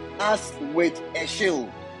him as with a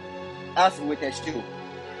shield. As with a shield.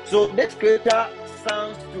 So this scripture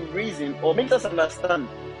stands to reason or makes us understand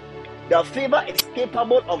that favor is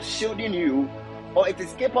capable of shielding you, or it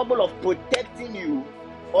is capable of protecting you,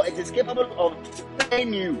 or it is capable of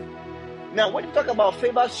sparing you. Now, when you talk about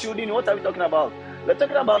favor shielding, what are we talking about? We're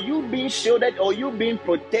talking about you being shielded or you being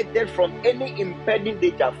protected from any impending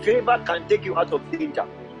danger. Favor can take you out of danger.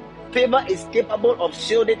 Favor is capable of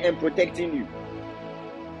shielding and protecting you.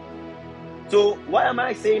 So, why am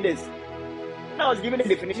I saying this? When I was giving a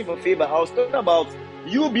definition for favor, I was talking about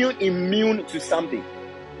you being immune to something.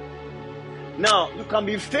 Now, you can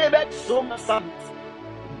be favored so much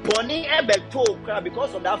Bonnie Ebeto,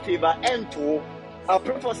 because of that favor, and to I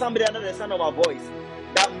pray for somebody under the sound of my voice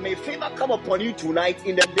that may favor come upon you tonight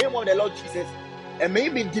in the name of the Lord Jesus, and may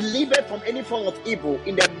you be delivered from any form of evil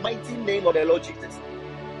in the mighty name of the Lord Jesus.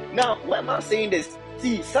 Now, why am I saying this?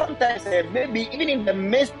 See, sometimes maybe even in the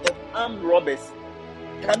midst of armed robbers,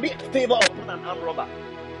 can be a favor upon an armed robber.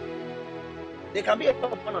 They can be a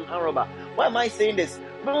top one on armed robber. Why am I saying this?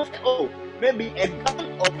 People say, oh, maybe a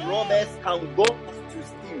gang of robbers can go to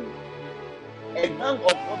steal. A gang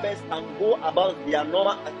of robbers can go about their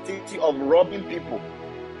normal activity of robbing people.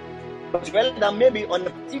 But you realize that maybe on a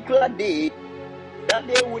particular day, that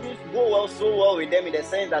day wouldn't go so well with them in the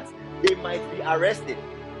sense that they might be arrested.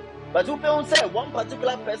 But who don't say one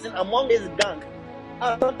particular person among this gang,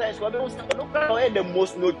 sometimes we don't say, look at the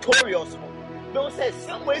most notorious one. Don't say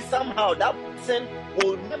some way, somehow, that person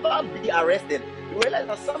will never be arrested. You realize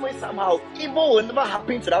that some way, somehow, evil will never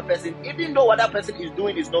happen to that person, even though what that person is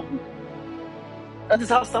doing is not good. That is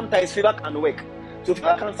how sometimes favor can work. So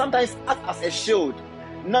favor can sometimes act as a shield.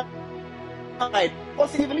 Now,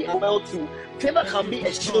 possibly well too, favor can be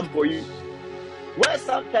a shield for you. Where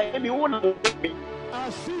sometimes maybe one will be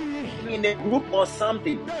in a group or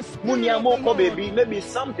something, maybe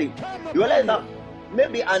something. You realize that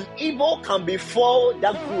maybe an evil can befall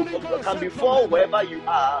that group, or can befall wherever you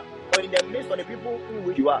are, or in the midst of the people in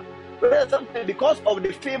which you are. But sometimes because of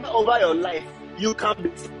the favor over your life, you can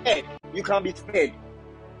be spared. You can be spared.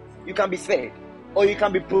 You can be spared. Or you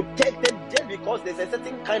can be protected just because there's a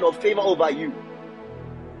certain kind of favor over you.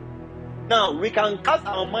 Now, we can cast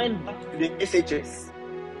our mind back to the SHS,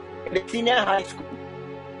 in the senior high school.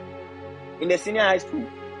 In the senior high school,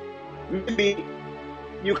 maybe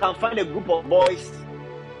you can find a group of boys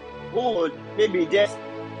who would maybe just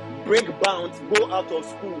break bounds, go out of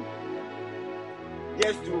school,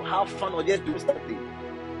 just to have fun or just do something.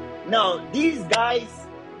 Now, these guys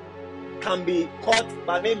can be caught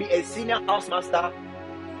by maybe a senior housemaster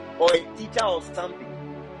or a teacher or something.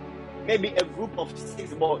 Maybe a group of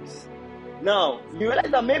 6 boys. Now, you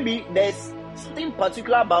realize that maybe there's something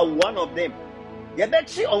particular about one of them. You bet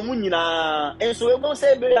she on Munina, and so we won't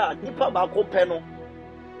say, Nipa Bako Peno.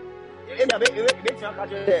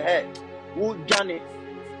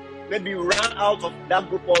 Maybe run out of that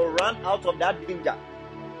group or run out of that danger.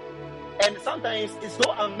 And sometimes it's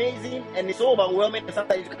so amazing and it's so overwhelming, and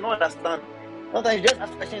sometimes you cannot understand. Sometimes you just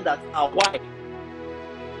ask questions that are why.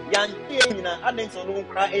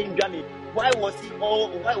 Why was he all?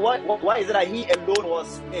 Why is it that he alone was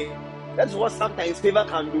spared? That's what sometimes favor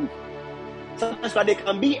can do. Sometimes they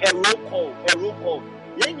can be a roll call.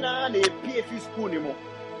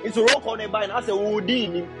 It's a roll call nearby, and I say,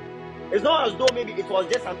 it's not as though maybe it was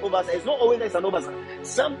just an oversight. It's not always just an oversight.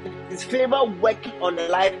 Sometimes favor working on the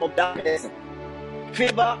life of that person.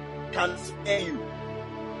 Favor can spare you.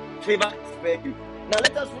 Favor can spare you. Now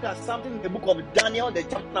let us look at something in the book of Daniel, the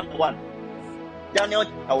chapter number 1. Daniel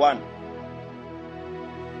chapter 1.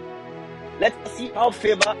 Let us see how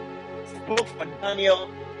favor spoke for Daniel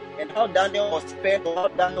and how Daniel was spared or how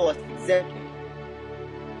Daniel was exempted.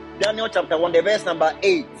 Daniel chapter 1, the verse number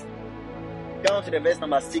 8 down to the verse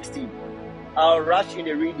number 16. I'll rush in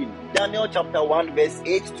the reading. Daniel chapter 1, verse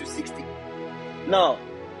 8 to 16. Now,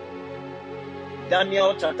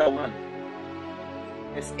 Daniel chapter 1,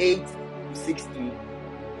 verse 8 to 16.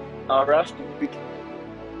 I'll rush to pick.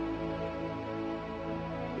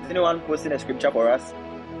 Is anyone posting a scripture for us?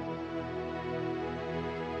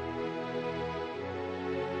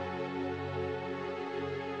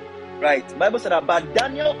 Right. The Bible said that, but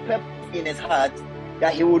Daniel purposed in his heart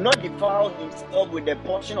that he would not defile himself with the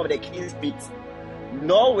portion of the king's meat,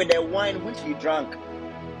 nor with the wine which he drank.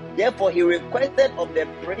 Therefore he requested of the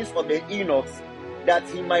prince of the eunuchs that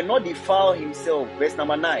he might not defile himself. Verse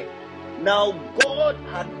number 9. Now God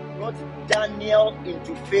had brought Daniel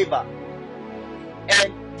into favor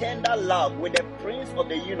and tender love with the prince of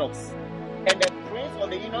the eunuchs. And the prince of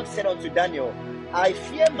the eunuchs said unto Daniel, I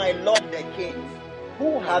fear my lord the king,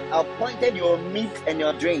 who hath appointed your meat and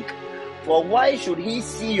your drink. For why should he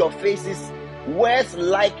see your faces worse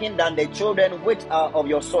liking than the children which are of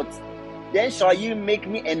your sort? Then shall you make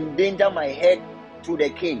me endanger my head to the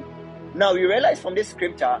king. Now you realize from this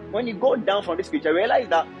scripture, when you go down from this scripture, realize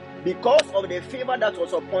that because of the favor that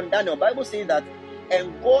was upon Daniel, Bible says that,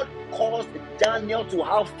 and God caused Daniel to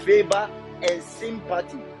have favor and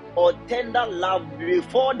sympathy or tender love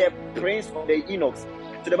before the prince of the eunuchs.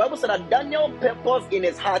 So the Bible said that Daniel purposed in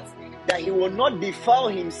his heart that he will not defile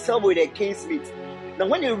himself with the king's meat. Now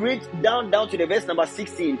when you read down to the verse number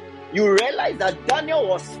 16, you realize that Daniel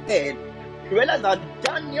was spared. You realize that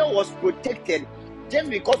Daniel was protected just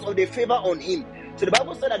because of the favor on him. So the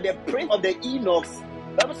Bible said that the prince of the eunuchs,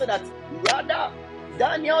 the Bible said that rather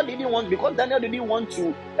Daniel didn't want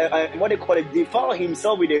to defile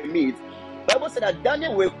himself with the meat. The Bible said that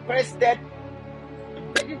Daniel requested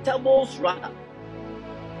vegetables rather,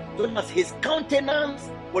 so that his countenance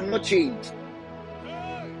would not change.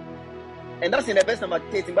 And that's in the verse number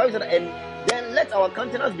 13. Bible said, and then let our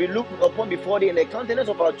countenance be looked upon before thee, and the countenance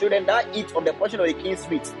of our children that eat of the portion of the king's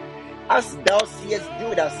meat, as thou seest, do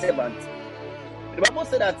with thy servant. The Bible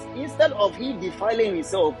said that instead of he defiling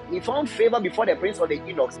himself, he found favor before the prince of the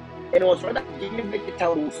eunuchs, and was rather given the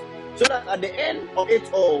towels, so that at the end of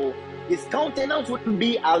it all, his countenance wouldn't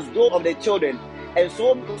be as though of the children, and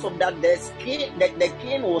so because of that, the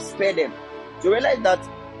king will spare them. So realize that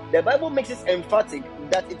the Bible makes it emphatic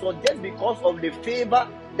that it was just because of the favor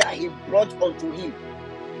that he brought unto him,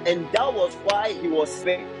 and that was why he was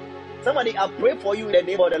spared. Somebody, I pray for you in the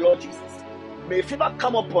name of the Lord Jesus. May favor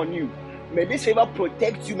come upon you. May this favor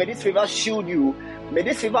protect you. May this favor shield you. May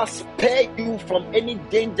this favor spare you from any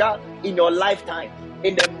danger in your lifetime.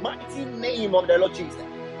 In the mighty name of the Lord Jesus.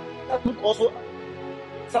 That look also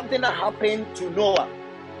something that happened to Noah.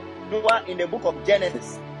 Noah in the book of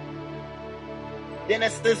Genesis.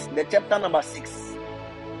 Genesis, the chapter number 6.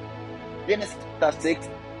 Genesis chapter 6,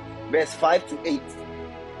 verse 5 to 8.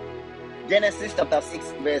 Genesis chapter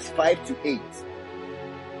 6, verse 5 to 8.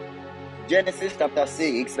 Genesis chapter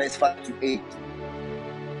 6, verse 5 to 8.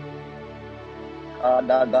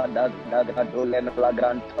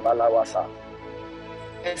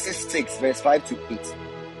 Genesis 6, verse 5 to 8.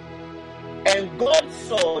 And God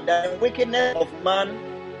saw that the wickedness of man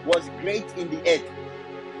was great in the earth,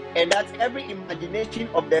 and that every imagination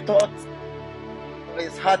of the thoughts of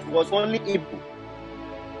his heart was only evil.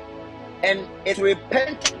 And it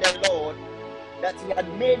repented the Lord that he had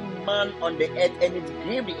made man on the earth, and it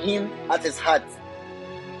grieved him at his heart.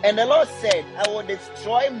 And the Lord said, I will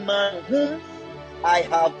destroy man whom I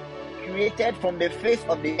have created from the face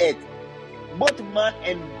of the earth, both man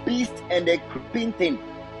and beast, and the creeping thing,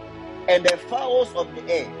 and the fowls of the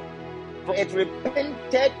air. For it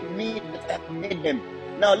repented me that I have made them.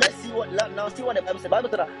 Now see what the Bible says. The Bible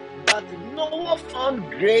says that Noah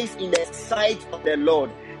found grace in the sight of the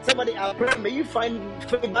Lord. Somebody, I pray, may you find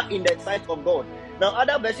favor in the sight of God. Now,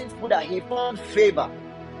 other versions put that he found favor.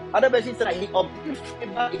 Other versions say that he obtained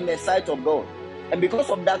favor in the sight of God. And because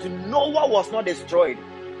of that, Noah was not destroyed,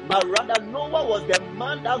 but rather Noah was the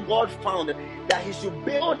man that God found that he should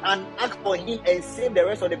build an ark for him and save the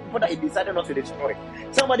rest of the people that he decided not to destroy.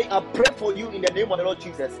 Somebody, I pray for you in the name of the Lord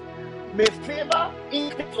Jesus. May favor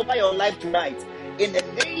increase over your life tonight in the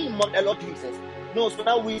name of the Lord Jesus. No, so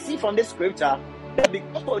now we see from this scripture that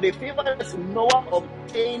because of the favor that Noah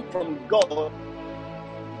obtained from God,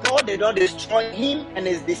 God did not destroy him and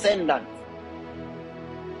his descendants.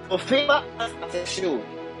 So favor as a shield,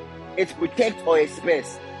 it protects or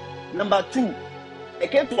express. Number 2, I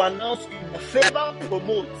came to announce you that favor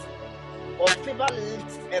promotes or favor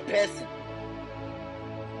lifts a person.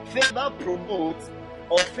 Favor promotes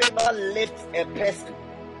or favor lifts a person.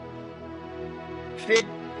 Favor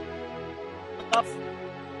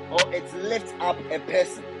or it lifts up a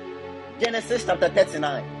person. Genesis chapter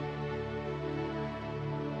 39.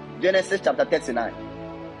 Genesis chapter 39.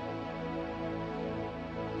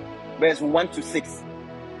 Verse 1 to 6.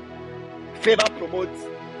 Favor promotes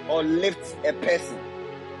or lifts a person.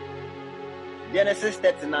 Genesis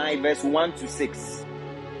 39, verse 1 to 6.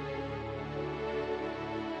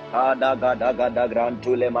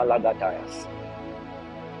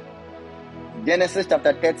 Genesis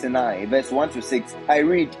chapter 39, verse 1 to 6. I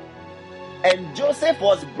read, and Joseph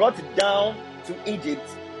was brought down to Egypt,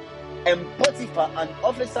 and Potiphar, an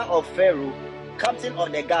officer of Pharaoh, captain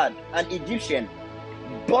of the guard, an Egyptian,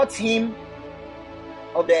 bought him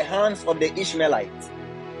of the hands of the Ishmaelites,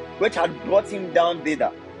 which had brought him down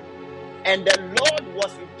thither. And the Lord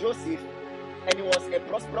was with Joseph, and he was a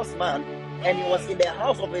prosperous man, and he was in the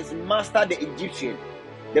house of his master the Egyptian.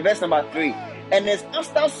 The verse number 3. And his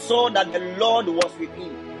master saw that the Lord was with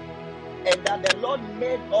him, and that the Lord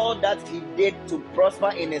made all that he did to prosper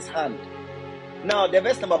in his hand. Now the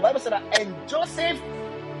verse number 5 said that, and Joseph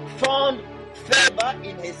found favor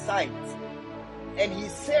in his sight, and he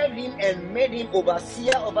served him and made him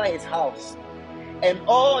overseer over his house, and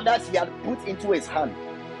all that he had put into his hand.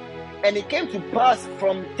 And it came to pass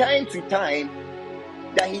from time to time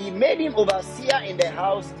that he made him overseer in the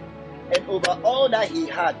house and over all that he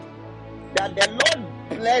had, that the Lord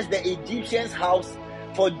blessed the Egyptian's house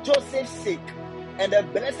for Joseph's sake, and the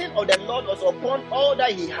blessing of the Lord was upon all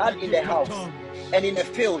that he had in the house and in the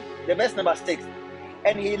field. The verse number 6.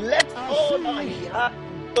 And he left all that he had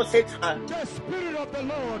in Joseph's hand, the Spirit of the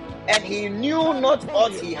Lord, and he knew not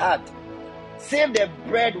what he had, save the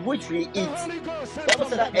bread which we eat. Bible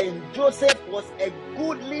said that, and Joseph was a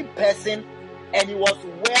goodly person, and he was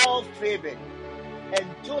well favored. And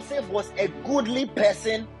Joseph was a goodly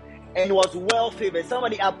person, and he was well favored.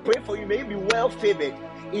 Somebody, I pray for you, may you be well favored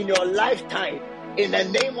in your lifetime, in the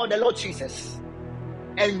name of the Lord Jesus.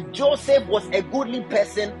 and Joseph was a goodly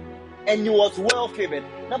person, and he was well favored.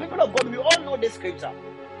 Now, people of God, we all know this scripture.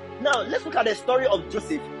 Now, let's look at the story of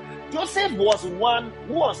Joseph. Joseph was one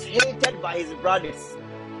who was hated by his brothers.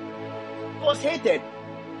 He was hated.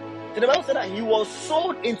 So the Bible said that he was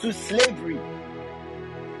sold into slavery.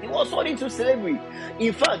 He was sold into slavery.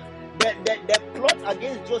 In fact, the plot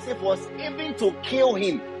against Joseph was even to kill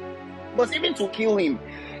him.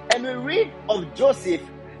 And we read of Joseph.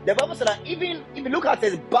 The Bible said that even if you look at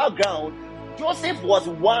his background, Joseph was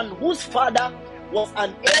one whose father was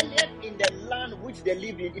an alien in the land which they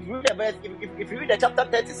lived in. If you read the verse, if you read the chapter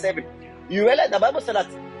 37, you realize the Bible said that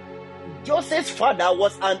Joseph's father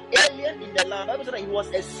was an alien in the land. The Bible said that he was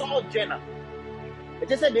a sojourner. It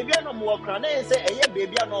just said, baby, no more crown. And say,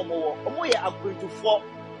 baby, no more. According to four.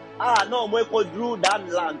 No more drew that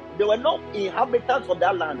land. They were not inhabitants of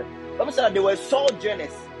that land. The Bible said that they were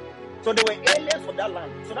sojourners. So they were aliens of that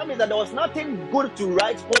land. So that means that there was nothing good to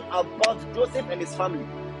write home about Joseph and his family.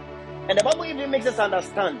 And the Bible even makes us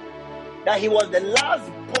understand that he was the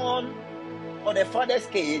last born of the father's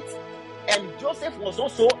kids, and Joseph was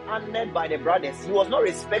also honored by the brothers. He was not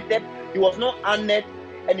respected, he was not honored,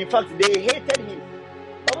 and in fact, they hated him.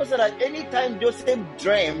 The Bible said that anytime Joseph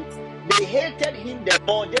dreamed, they hated him the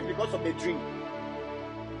more just because of the dream.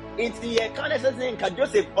 It's the kind of thing that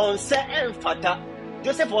Joseph on certain fata.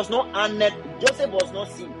 Joseph was not honored, Joseph was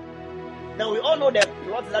not seen. Now we all know the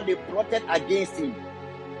plot that they plotted against him.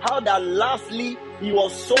 How that lastly he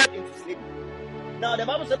was sold into slavery. Now the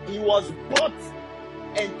Bible said he was bought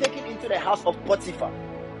and taken into the house of Potiphar.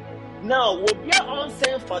 Now, Wobia on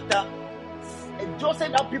same fata,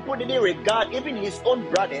 Joseph that people didn't regard, even his own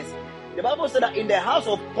brothers. The Bible said that in the house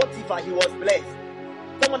of Potiphar he was blessed.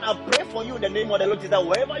 Someone, I pray for you in the name of the Lord Jesus, that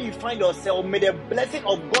wherever you find yourself, may the blessing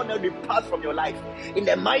of God not depart from your life. In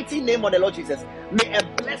the mighty name of the Lord Jesus, may a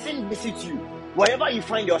blessing visit you wherever you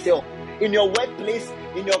find yourself. In your workplace,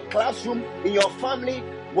 in your classroom, in your family,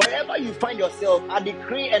 wherever you find yourself, I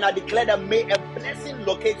decree and I declare that may a blessing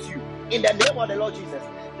locate you in the name of the Lord Jesus.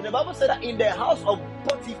 And the Bible said that in the house of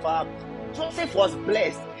Potiphar, Joseph was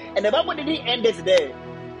blessed. And the Bible didn't end it there.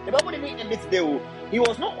 He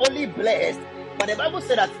was not only blessed, but the Bible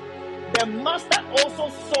said that the master also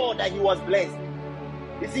saw that he was blessed.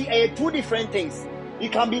 You see, two different things. You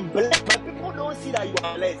can be blessed, but people don't see that you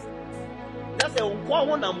are blessed. That's a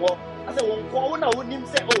one number. I said, wouldn't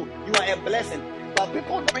say, oh, you are a blessing. But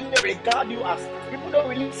people don't really regard you as, people don't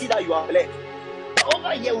really see that you are blessed. But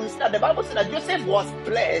over here, we see that the Bible said that Joseph was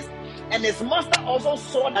blessed, and his master also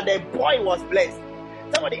saw that the boy was blessed.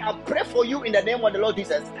 Somebody, I pray for you in the name of the Lord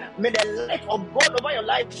Jesus. May the light of God over your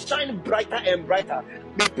life shine brighter and brighter.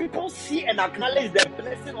 May people see and acknowledge the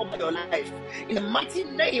blessing over your life in the mighty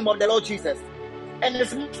name of the Lord Jesus. And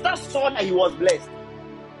his master saw that he was blessed.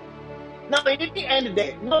 Now, it didn't end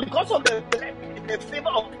there. No, because of the favor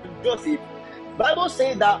of Joseph, Bible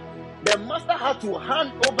says that the master had to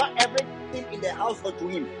hand over everything in the house unto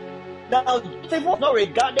him. Now, Joseph was not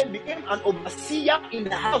regarded, became an overseer in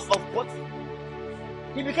the house of Potiphar.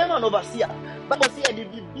 He became an overseer. Bible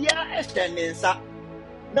says,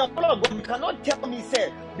 now, God, you cannot tell me,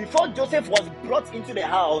 say, before Joseph was brought into the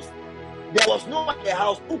house, there was no one in the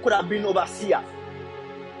house who could have been overseer.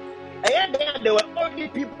 And then there were only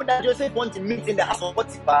people that Joseph wanted to meet in the house of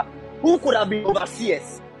Potiphar who could have been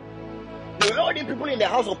overseers. There were only people in the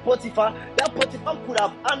house of Potiphar that Potiphar could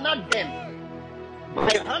have honored them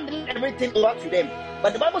by handing everything over to them.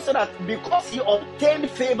 But the Bible said that because he obtained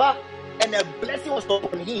favor and the blessing was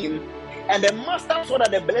upon him, and the master saw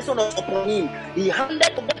that the blessing was upon him, he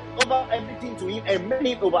handed over everything to him and made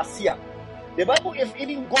him overseer. The Bible is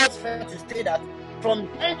even God's fair to say that from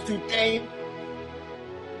time to time,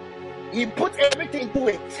 he put everything to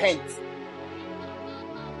a tent.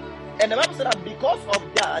 And the Bible said that because of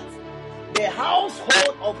that, the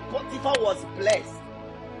household of Potiphar was blessed.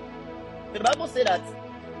 The Bible said that,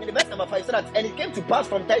 in the verse number 5, said that, and it came to pass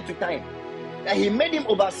from time to time that he made him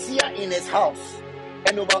overseer in his house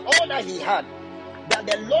and over all that he had, that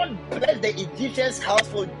the Lord blessed the Egyptian's house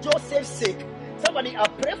for Joseph's sake. Somebody, I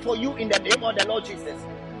pray for you in the name of the Lord Jesus.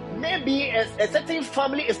 Maybe a certain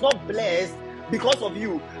family is not blessed because of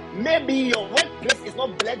you. Maybe your workplace is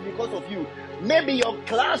not blessed because of you. Maybe your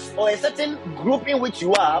class or a certain group in which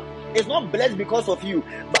you are is not blessed because of you.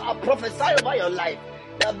 But I prophesy over your life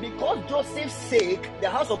that because Joseph's sake, the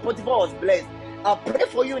house of Potiphar was blessed. I pray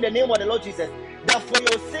for you in the name of the Lord Jesus, that for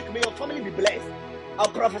your sake, may your family be blessed. I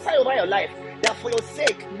prophesy over your life that for your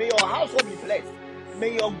sake, may your household be blessed.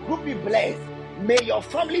 May your group be blessed. May your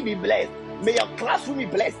family be blessed. May your classroom be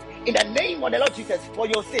blessed. In the name of the Lord Jesus, for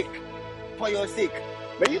your sake. For your sake.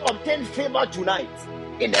 May you obtain favor tonight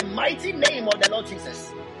in the mighty name of the Lord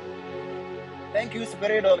Jesus. Thank you,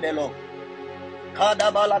 Spirit of the Lord.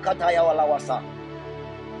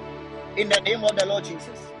 In the name of the Lord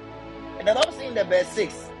Jesus. And the Bible says in the verse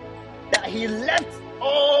 6 that he left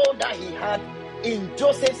all that he had in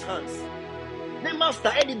Joseph's hands.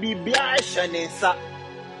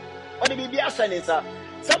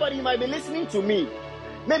 Somebody might be listening to me.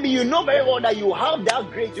 Maybe you know very well that you have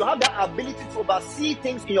that grace, you have that ability to oversee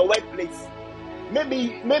things in your workplace.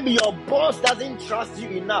 Maybe your boss doesn't trust you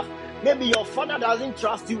enough. Maybe your father doesn't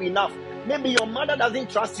trust you enough. Maybe your mother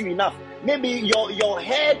doesn't trust you enough. Maybe your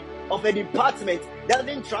head of a department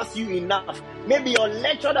doesn't trust you enough. Maybe your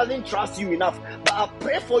lecturer doesn't trust you enough. But I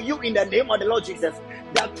pray for you in the name of the Lord Jesus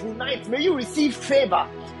that tonight may you receive favor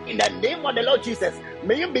in the name of the Lord Jesus.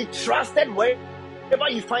 May you be trusted wherever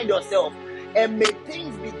you find yourself. And may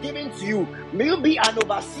things be given to you. May you be an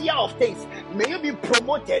overseer of things. May you be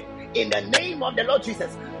promoted in the name of the Lord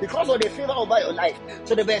Jesus because of the favor over your life.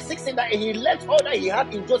 So the verse 6 says that he left all that he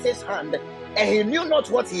had in Joseph's hand, and he knew not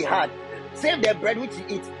what he had, save the bread which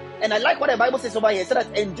he eat. And I like what the Bible says over here. It said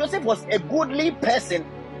that, and Joseph was a goodly person,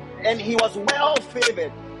 and he was well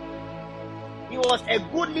favored. He was a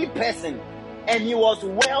goodly person, and he was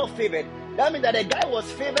well favored. That means that the guy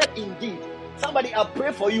was favored indeed. Somebody, I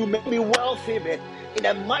pray for you, may be well favored in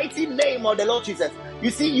the mighty name of the Lord Jesus.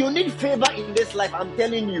 You see, you need favor in this life. I'm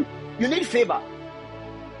telling you, you need favor.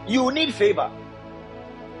 You need favor.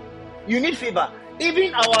 You need favor.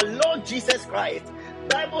 Even our Lord Jesus Christ,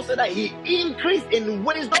 the Bible said that he increased in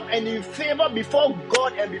wisdom and in favor before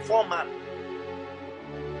God and before man.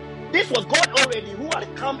 This was God already, who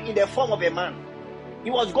had come in the form of a man.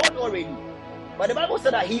 He was God already. But the Bible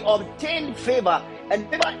said that he obtained favor, and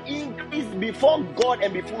favor increased before God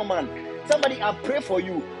and before man. Somebody, I pray for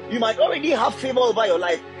you. You might already have favor over your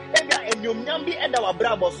life.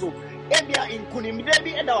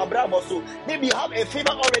 Maybe you have a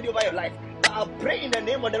favor already over your life. But I pray in the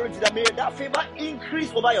name of the Lord that may that favor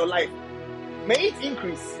increase over your life. May it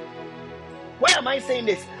increase. Why am I saying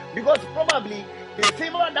this? Because probably the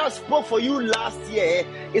favor that spoke for you last year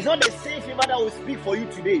is not the same favor that will speak for you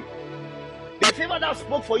today. The favor that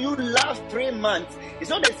spoke for you last 3 months is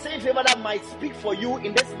not the same favor that might speak for you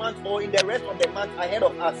in this month or in the rest of the month ahead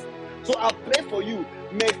of us. So I pray for you.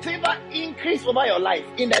 May favor increase over your life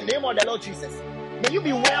in the name of the Lord Jesus. May you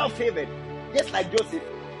be well favored, just like Joseph.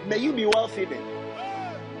 May you be well favored.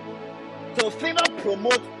 So favor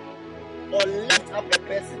promote or lift up a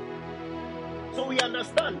person. So we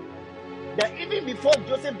understand that even before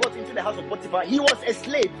Joseph got into the house of Potiphar, he was a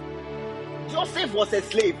slave. Joseph was a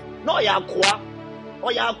slave. No, he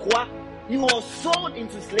was sold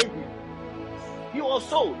into slavery. He was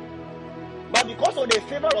sold. But because of the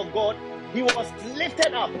favor of God, he was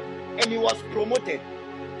lifted up and he was promoted.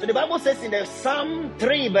 So the Bible says in the Psalm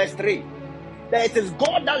 3 verse 3 that it is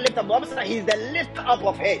God that lifts up. The Bible says that he is the lifter up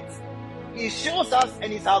of heads. He shows us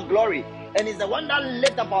and is our glory. And is the one that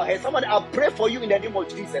lifts up our heads. Somebody, I pray for you in the name of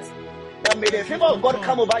Jesus, that may the favor of God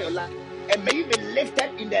come over your life. And may you be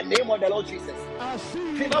lifted in the name of the Lord Jesus.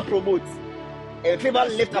 Favor promotes. And favor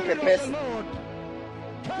lifts up a person.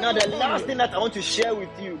 Now the last thing that I want to share with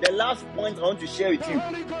you, the last point I want to share with you,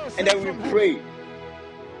 and then we pray.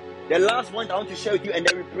 The last point I want to share with you, and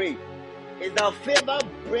then we pray, is that favor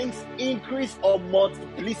brings increase or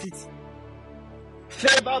multiplicity.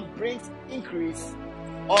 Favor brings increase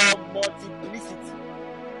or multiplicity.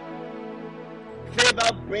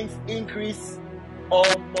 Favor brings increase or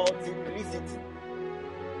multiplicity.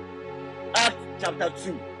 Acts chapter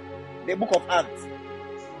 2, the book of Acts,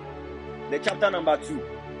 the chapter number 2.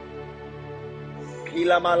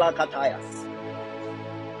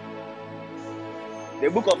 The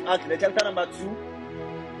book of Acts, the chapter number 2,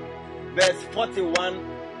 verse 41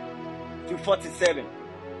 to 47.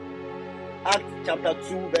 Acts chapter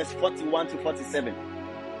 2, verse 41 to 47.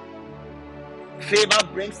 Favor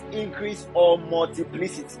brings increase or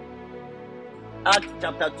multiplicity. Acts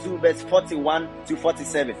chapter 2, verse 41 to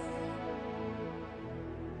 47.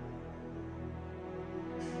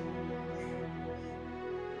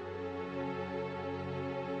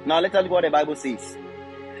 Now let us look what the Bible says.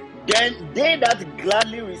 Then they that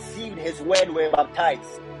gladly received his word were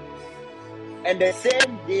baptized. And the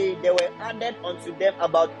same day there were added unto them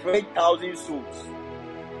about 3,000 souls.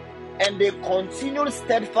 And they continued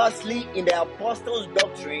steadfastly in the apostles'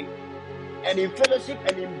 doctrine, and in fellowship,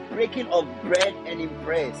 and in breaking of bread, and in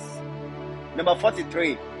prayers. Number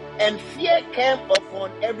 43. And fear came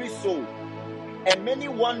upon every soul, and many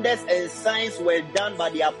wonders and signs were done by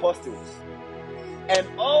the apostles. And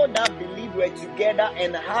all that believed were together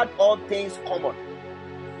and had all things common.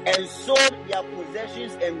 and sold their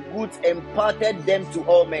possessions and goods and parted them to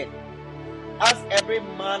all men, as every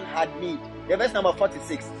man had need. The verse number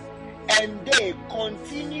 46. And they,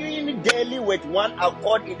 continuing daily with one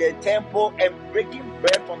accord in the temple and breaking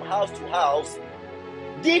bread from house to house,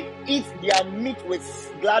 did eat their meat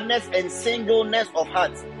with gladness and singleness of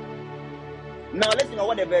heart. Now let's know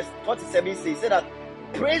what the verse 47 says. It said that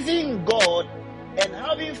praising God and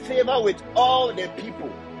having favor with all the people.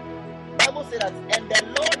 Bible said that, and the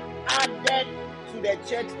Lord added to the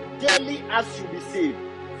church daily as should be saved.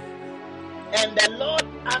 And the Lord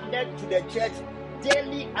added to the church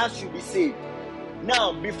daily as should be saved.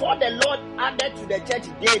 Now, before the Lord added to the church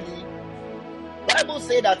daily, Bible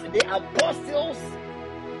said that the apostles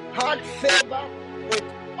had favor with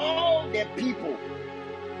all the people.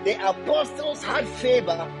 The apostles had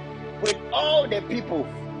favor with all the people.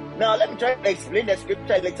 Now, let me try to explain the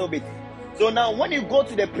scripture a little bit. So now, when you go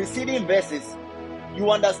to the preceding verses, you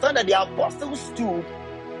understand that the apostles stood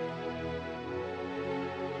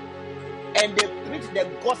and they preached the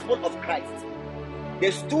gospel of Christ.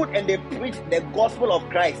 They stood and they preached the gospel of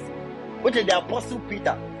Christ, which is the apostle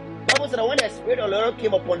Peter. The Bible said that when the Spirit of the Lord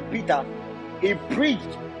came upon Peter, he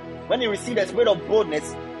preached. When he received the spirit of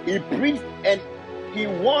boldness, he preached and he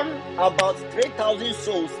won about 3,000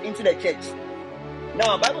 souls into the church.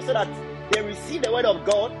 Now, the Bible said that they received the word of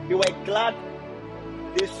God, they were glad,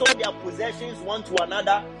 they sold their possessions one to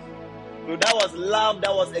another. So that was love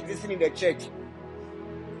that was existing in the church.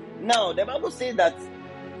 Now, the Bible says that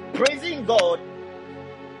praising God,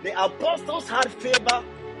 the apostles had favor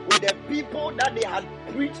with the people that they had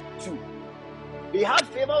preached to. They had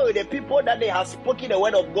favor with the people that they had spoken the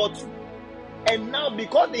word of God to. And now,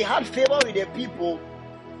 because they had favor with the people,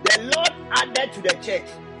 the Lord added to the church.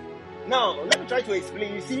 Now, let me try to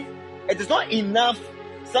explain. You see, it is not enough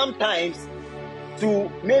sometimes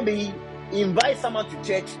to maybe invite someone to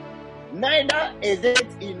church. Neither is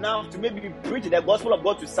it enough to maybe preach the gospel of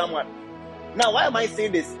God to someone. Now, why am I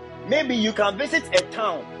saying this? Maybe you can visit a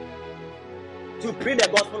town to preach the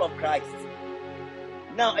gospel of Christ.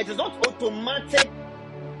 Now, it is not automatic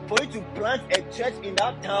for you to plant a church in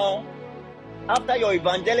that town after your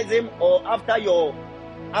evangelism or after your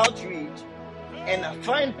outreach and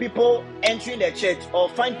find people entering the church or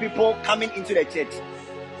find people coming into the church.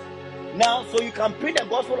 Now, so you can preach the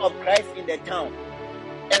gospel of Christ in the town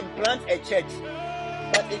and plant a church.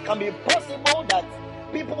 But it can be possible that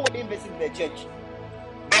people wouldn't visit the church.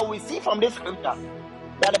 But we see from this scripture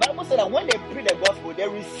that the Bible said that when they preached the gospel, they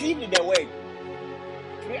received the word.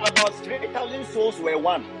 About 3,000 souls were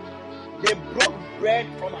won. They broke bread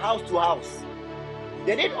from house to house.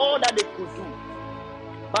 They did all that they could do.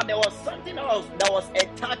 But there was something else that was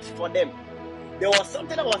attached for them. There was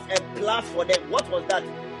something that was a plus for them. What was that?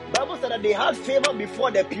 The Bible said that they had favor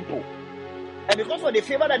before the people. And because of the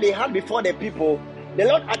favor that they had before the people, the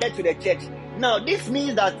Lord added to the church. Now, this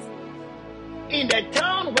means that in the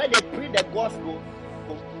town where they preached the gospel,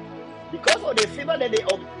 because of the favor that they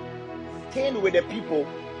obtained with the people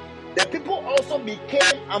also became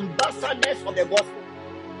ambassadors of the gospel.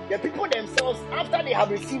 The people themselves, after they have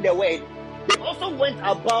received the word, they also went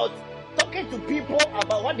about talking to people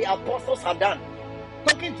about what the apostles had done,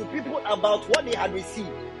 talking to people about what they had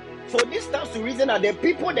received. So this stands to reason that the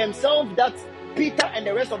people themselves that Peter and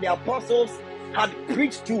the rest of the apostles had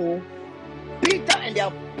preached to, Peter and the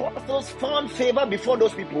apostles found favor before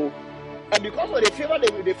those people. And because of the favor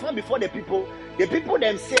they found before the people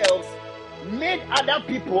themselves made other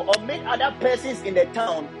people or made other persons in the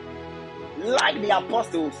town like the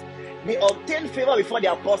apostles. They obtained favor before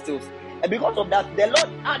the apostles. And because of that, the Lord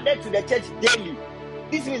added to the church daily.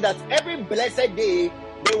 This means that every blessed day,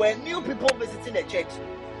 there were new people visiting the church.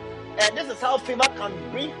 And this is how favor can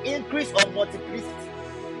bring increase or multiplicity.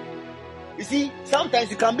 You see, sometimes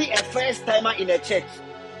you can be a first timer in a church.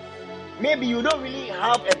 Maybe you don't really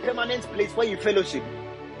have a permanent place where you fellowship.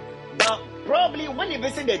 But probably when you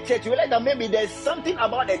visit the church, you realize that maybe there's something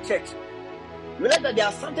about the church. You realize that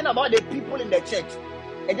there's something about the people in the church.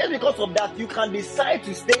 And just because of that, you can decide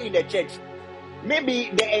to stay in the church.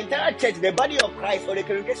 Maybe the entire church, the body of Christ or the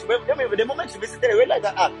congregation, the moment you visit there, you realize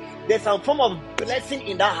that there's some form of blessing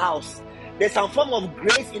in that house. There's some form of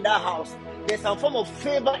grace in that house. There's some form of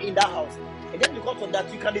favor in that house. And then because of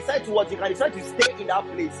that, you can decide to what? You can decide to stay in that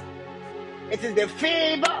place. It is the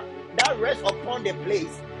favor that rests upon the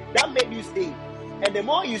place that made you stay. And the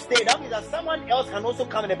more you stay, that means that someone else can also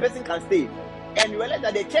come and the person can stay. And you realize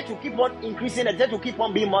that the church will keep on increasing, the church will keep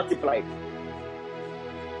on being multiplied.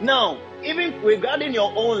 Now, even regarding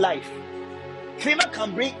your own life, favor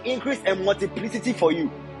can bring increase and multiplicity for you.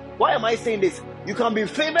 Why am I saying this? You can be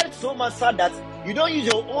favored so much so that you don't use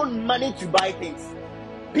your own money to buy things.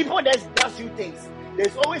 People that does you things.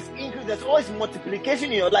 There's always increase, there's always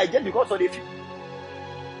multiplication in your life just because of the favor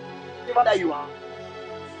that you have.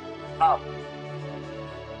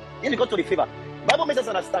 Just because of the favor. Bible makes us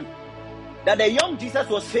understand that the young Jesus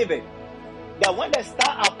was favored. That when the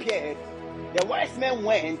star appeared, the wise men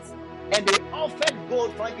went and they offered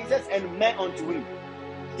gold, frankincense, and myrrh unto him.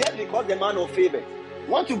 Just because the man was favored.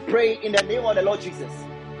 Want to pray in the name of the Lord Jesus.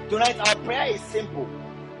 Tonight our prayer is simple.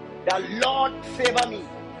 That Lord favor me.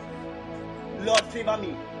 Lord favor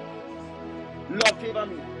me. Lord favor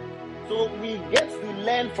me. So we get to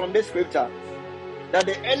learn from this scripture that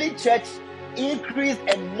the early church increased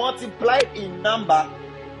and multiplied in number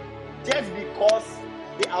just because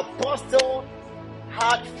the apostle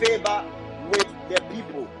had favor with the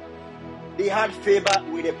people. They had favor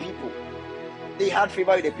with the people. They had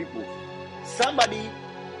favor with the people. Somebody,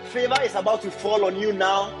 favor is about to fall on you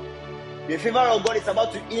now. The favor of God is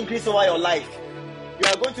about to increase over your life. You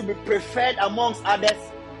are going to be preferred amongst others.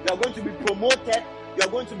 You are going to be promoted. You are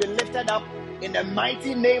going to be lifted up in the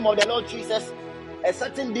mighty name of the Lord Jesus. A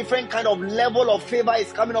certain different kind of level of favor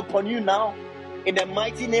is coming upon you now. In the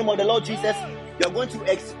mighty name of the Lord Jesus, you are going to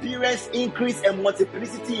experience increase and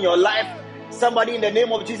multiplicity in your life. Somebody, in the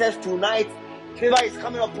name of Jesus, tonight, favor is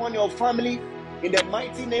coming upon your family. In the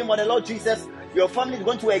mighty name of the Lord Jesus, your family is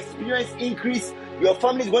going to experience increase. Your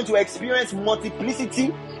family is going to experience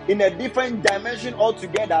multiplicity in a different dimension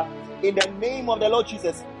altogether. In the name of the Lord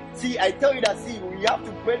Jesus. See, I tell you that, you have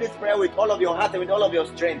to pray this prayer with all of your heart and with all of your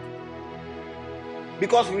strength.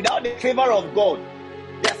 Because without the favor of God,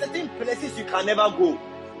 there are certain places you can never go.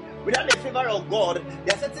 Without the favor of God,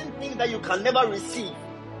 there are certain things that you can never receive.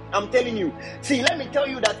 I'm telling you. See, let me tell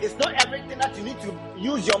you that it's not everything that you need to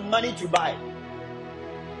use your money to buy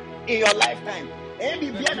in your lifetime. You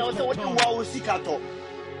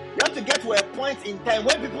have to get to a point in time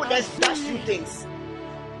when people just dash you things.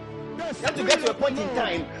 You have to get to a point in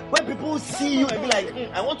time when people see you and be like,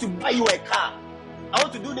 I want to buy you a car. I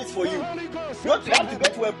want to do this for you. You have to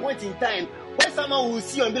get to a point in time when someone will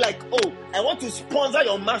see you and be like, oh, I want to sponsor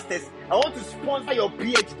your masters. I want to sponsor your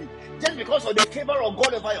PhD. Just because of the favor of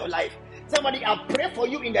God over your life. Somebody, I pray for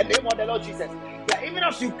you in the name of the Lord Jesus. That even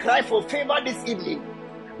as you cry for favor this evening,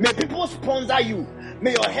 may people sponsor you.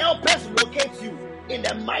 May your helpers locate you in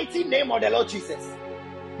the mighty name of the Lord Jesus.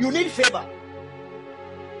 You need favor.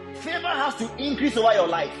 Favor has to increase over your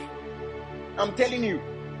life. I'm telling you.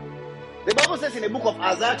 The Bible says in the book of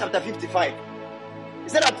Isaiah chapter 55,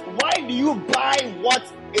 it said that why do you buy what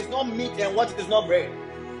is not meat and what is not bread?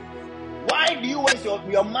 Why do you waste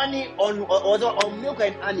your money on milk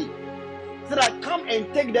and honey? So that come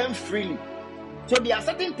and take them freely. So there are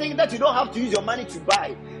certain things that you don't have to use your money to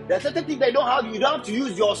buy. There are certain things that you don't have to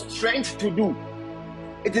use your strength to do.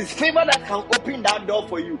 It is favor that can open that door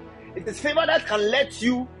for you. It is favor that can let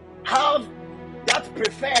you have that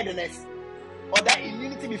preferredness or that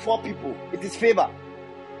immunity before people. It is favor.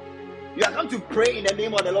 You are come to pray in the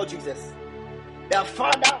name of the Lord Jesus. Their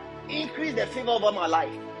Father, increase the favor over my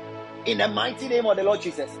life. In the mighty name of the Lord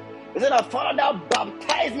Jesus. He said, Father,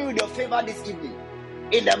 baptize me with your favor this evening.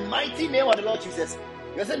 In the mighty name of the Lord Jesus.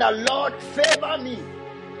 You said, Lord, favor me.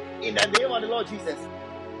 In the name of the Lord Jesus.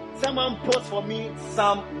 Someone post for me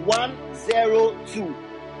Psalm 102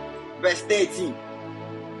 verse 13.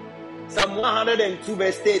 Psalm 102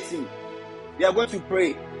 verse 13. We are going to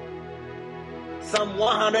pray. Psalm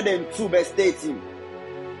 102 verse 13.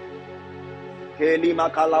 Keli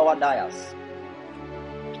Makalawa Dayas.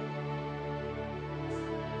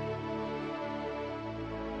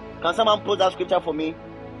 Can someone post that scripture for me?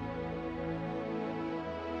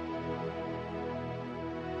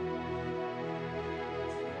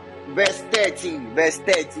 Verse 13, verse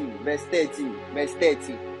 13, verse 13, verse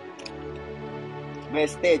 13.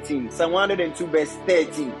 Verse 13. Psalm 102 verse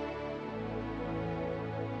 13.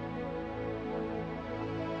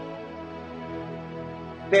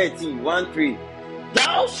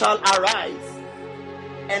 Thou shalt arise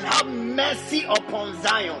and have mercy upon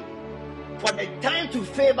Zion, for the time to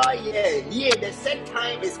favor yea, the set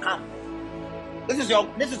time is come. This is your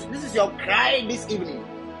cry this evening.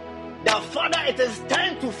 That Father, it is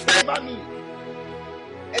time to favor me.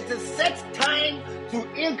 It is set time to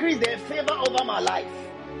increase the favor over my life.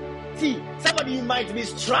 See, somebody you might be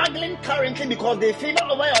struggling currently because the favor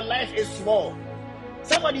over your life is small.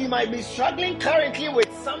 Somebody you might be struggling currently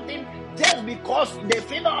with something just because the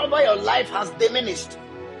favor over your life has diminished.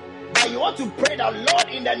 But you want to pray that, Lord,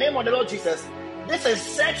 in the name of the Lord Jesus, this is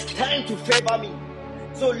set time to favor me.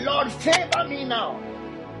 So, Lord, favor me now.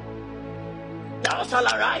 Thou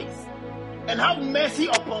shalt arise and have mercy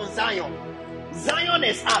upon Zion. Zion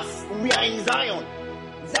is us. We are in Zion.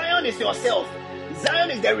 Zion is yourself.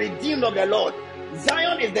 Zion is the redeemed of the Lord.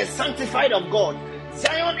 Zion is the sanctified of God.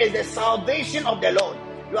 Zion is the salvation of the Lord.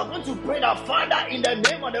 You are going to pray that, Father, in the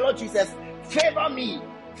name of the Lord Jesus, favor me,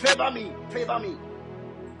 favor me, favor me.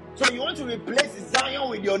 So you want to replace Zion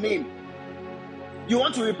with your name. You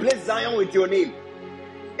want to replace Zion with your name.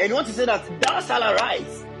 And you want to say that, thou shalt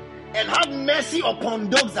arise and have mercy upon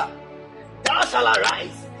Doxa. Thou shalt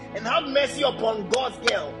arise and have mercy upon God's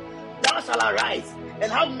girl. Thou shalt arise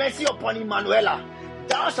and have mercy upon Emanuela.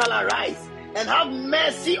 Thou shalt arise and have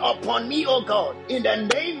mercy upon me, O God, in the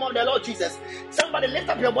name of the Lord Jesus. Somebody lift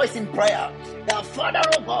up your voice in prayer. That, Father,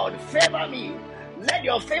 O God, favor me. Let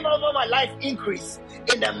your favor over my life increase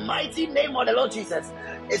in the mighty name of the Lord Jesus.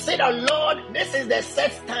 It said that, Lord, this is the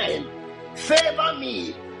set time. Favor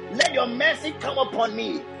me. Let your mercy come upon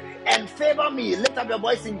me and favor me. Lift up your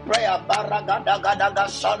voice in prayer. Baragadagadaga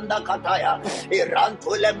shanda kataya.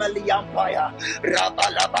 Irantule meliampaya.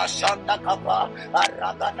 Rabalaba shanda kapa.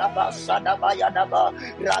 Aragadaba shadabaya daba.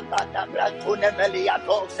 Ragadabra tune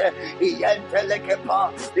meliatose. Ientele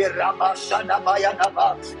kepa. Iraba shadabaya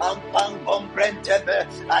daba. Ampang comprentebe.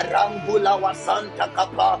 Arangula wasanta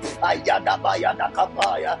kapa. Ayadabaya da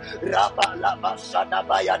kapaya. Rabalaba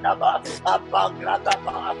shadabaya daba.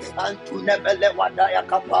 Apangragaba. Antunebele wadaya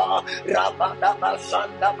kapa. Rabadaba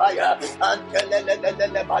Shandabaya,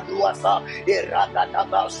 Antelele Baduasa,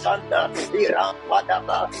 Iragadaba Shanda,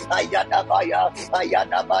 Irampadaba, Ayadabaya,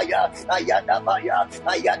 Ayadabaya, Ayadabaya,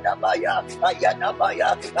 Ayadabaya,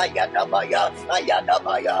 Ayadabaya, Ayadabaya,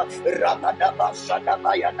 Ayadabaya, Rabadaba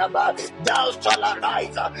Shandabaya Naba. Thou shalt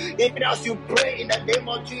arise, even as you pray in the name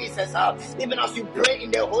of Jesus, even as you pray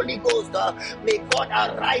in the Holy Ghost, may God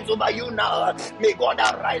arise over you now, may God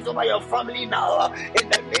arise over your family now, in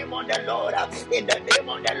the name of the Lord, in the name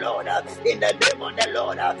of the Lord, in the name of the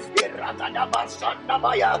Lord.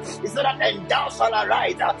 He said that, and thou shalt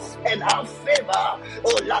arise and have favor.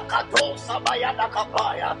 Oh, Lakato Sabaya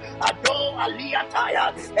Lakapaya, Ado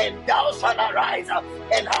Aliataya, and thou shalt arise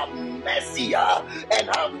and have mercy, and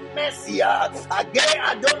have mercy. Again,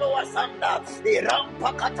 Adolo Wasanda, the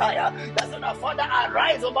Rampakataya. That's what the Father,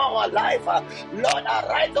 arise over our life. Lord,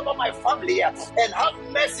 arise over my family and have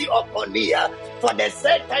mercy upon me. For the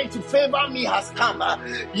set time to favor me has come.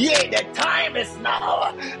 Yea, the time is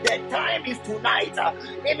now. The time is tonight.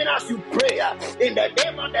 Even as you pray in the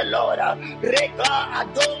name of the Lord. Rega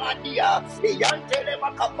Ado Adia, Yantele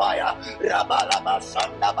Makapaya, Rabalaba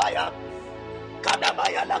Sandabaya.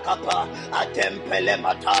 Kadabaya lakapa, atempele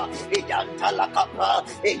mata, iyanta lakapa,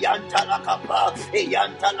 iyanta lakapa,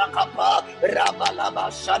 iyanta lakapa, rabalaba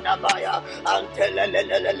shadabaya,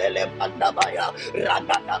 antelelelelele bandabaya,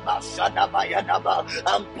 ragadaba shadabaya daba,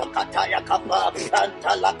 ampakataya kapa,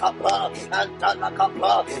 antalakapa,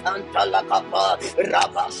 antalakapa, antalakapa,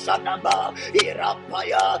 rabashadaba,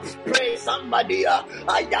 irapaya. Pray somebody,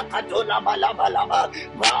 ayakatola balabalaba,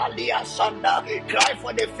 balia shanda. Cry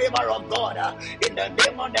for the favor of God. In the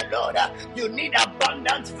name of the Lord, you need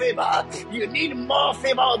abundant favor. You need more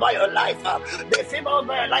favor over your life. The favor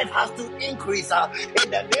over your life has to increase.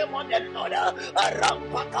 In the name of the Lord,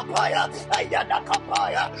 Rampakapaya,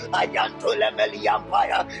 Ayadakapaya,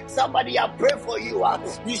 Ayantolemeliampaya. Somebody, I pray for you.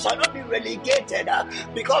 You shall not be relegated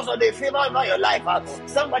because of the favor over your life.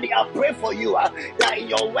 Somebody, I pray for you that in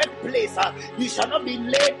your workplace you shall not be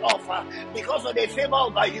laid off because of the favor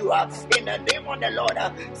over you. In the name of the Lord,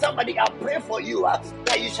 somebody, I pray for you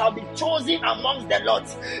that you shall be chosen amongst the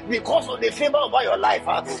Lords because of the favor over your life.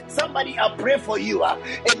 Somebody, I pray for you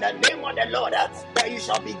in the name of the Lord that you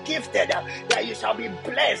shall be gifted, that you shall be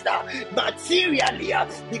blessed materially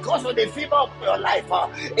because of the favor of your life.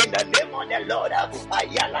 In the name of the Lord,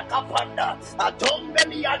 Ayala Kapanda,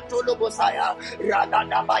 Atombeli Antolobosaya,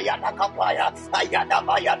 Radadabayana Kapaya,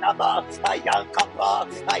 Ayadabayanaba, Ayankapa,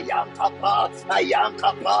 Ayankapa,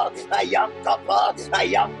 Ayankapa, Ayankapa,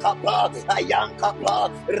 Ayankapa,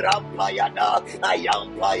 Ayankapa, Rampayana,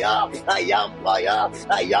 Ayampaya, Ayampaya,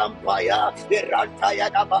 Ayampaya,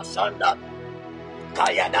 Irantayana Basanda.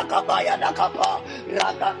 Kayada kabaya da kapa,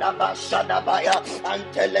 ragada basada baya,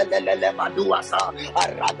 antelelele maduasa,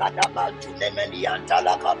 aragada bantunemeni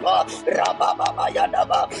antala kapa, rababa baya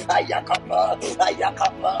daba, ayakapa,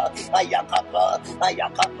 ayakapa, ayakapa,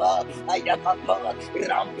 ayakapa, ayakapa,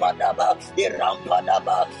 rampadaba,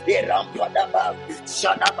 irampadaba, irampadaba,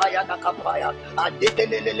 shadabaya da kapaya,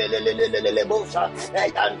 adelelelelelelelele bosa,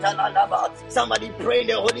 ayantala daba. Somebody pray in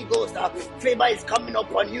the Holy Ghost. Favor is coming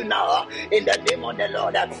upon you now in the name of the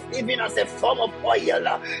Lord, even as a form of oil,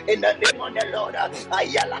 in the name of the Lord.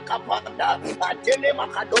 Ayala kapanda, atele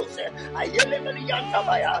makadose, ayele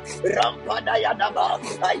meliantabaya, rampada yadaba,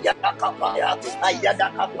 ayada kapaya, ayada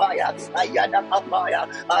kapaya, ayada kapaya,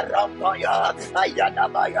 arampaya,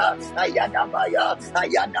 ayadabaya, ayadabaya,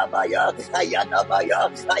 ayadabaya, ayadabaya,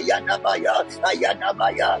 ayadabaya,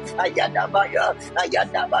 ayadabaya, ayadabaya,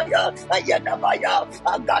 ayadabaya, ayadabaya,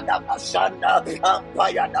 agadabashanda,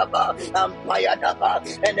 ampayadaba, ampayadaba.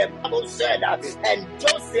 And the Bible said that, and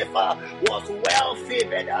Joseph was well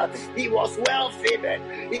favored. He was well favored.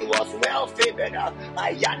 He was well favored.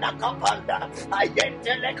 Ayana kapanda,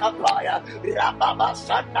 ayentele kapaya, rababa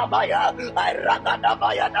sandabaya,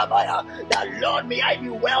 aragadabaya dabaya. The Lord, may I be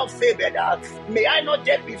well favored. May I not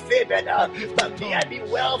just be favored, but may I be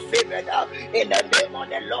well favored in the name of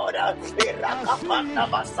the Lord. Irakapanda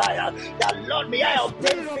Messiah. The Lord, may I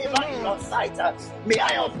obtain favor in your sight. May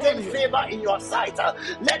I obtain favor in your sight.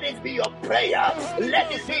 Let it be your prayer.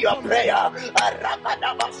 Let it be your prayer.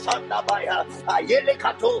 Aragadabasandabaya,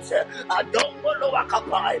 ayelekatose,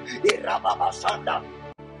 adongoloakapai, irababasanda.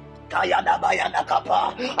 Kayadabayana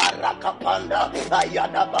kapa, arakapanda,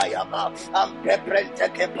 ayadabayama, ampeprente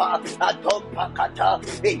kepa, atompa kata,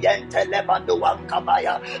 iyentele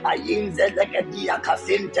maduwankabaya, ayinze legedia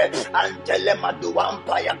kasinte, antele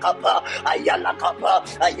maduwampaya kapa, ayala kapa,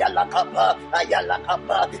 ayala kapa, ayala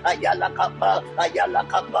kapa, ayala kapa, ayala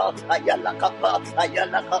kapa, ayala kapa,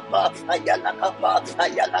 ayala kapa, ayala kapa,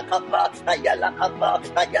 ayala kapa, ayala kapa,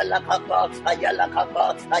 ayala kapa, ayala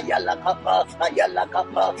kapa, ayala kapa, ayala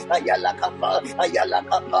kapa, ayala kapa, ayala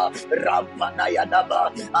kapa, rampada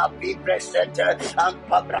yadaba, api presente,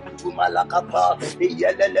 ampabrantu malakapa,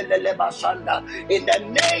 yelelelele basanda. In the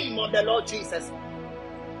name of the Lord Jesus.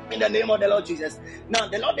 In the name of the Lord Jesus. Now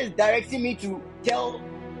the Lord is directing me to tell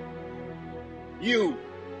you,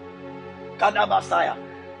 Kadabasaya,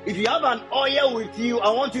 if you have an oil with you,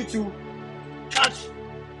 I want you to touch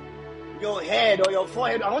your head or your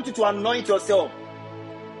forehead. I want you to anoint yourself.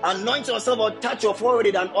 Anoint yourself or touch your forehead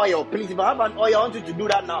with an oil. Please, if I have an oil, I want you to do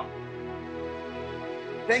that now.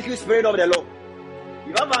 Thank you, Spirit of the Lord. If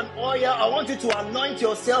you have an oil, I want you to anoint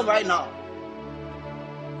yourself right now.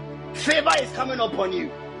 Favor is coming upon you.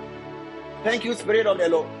 Thank you, Spirit of the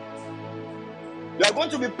Lord. You are going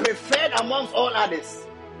to be preferred amongst all others.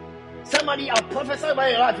 Somebody, I prophesy about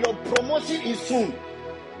your life. Your promotion is soon.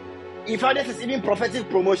 In fact, this is even prophetic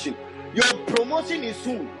promotion. Your promotion is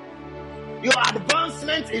soon. Your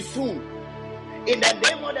advancement is soon. In the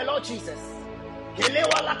name of the Lord Jesus.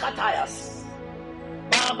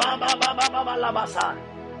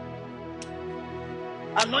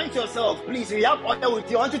 Anoint yourself, please. If you have oil with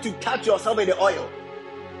you, I want you to touch yourself with the oil.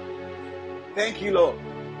 Thank you, Lord.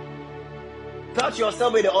 Touch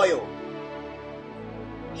yourself with the oil.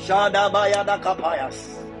 Shadabayada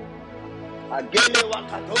kapayas. Agele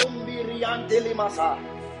wakatombi rianteli masa.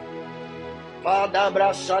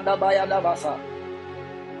 Fadabra shadabayada basa.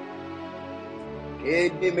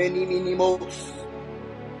 Kede meni minimos.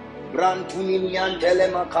 Brantuni antele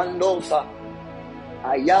makandosa.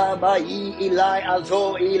 Ayaba ilai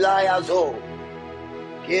azo.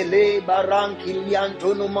 Kele baranki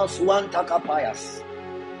liantono maswanta kapayas.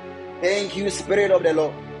 Thank you, Spirit of the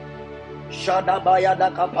Lord.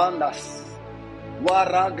 Shadabayada kapandas.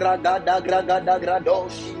 Waragragada grado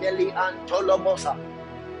shineli antolomosa.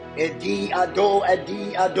 Edi ado.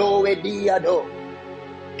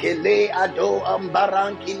 Kele ado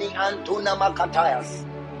ambarankini antuna makatayas.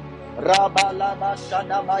 Rabalaba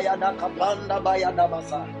shadabayada kapanda bayada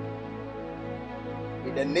basa.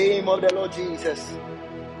 In the name of the Lord Jesus.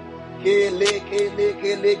 Kele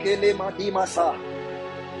madimasa.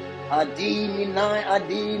 Adiminai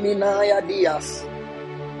adias.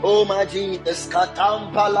 Oh my Jesus,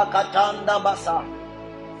 katampa la katanda basa.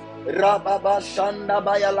 Rababa shanda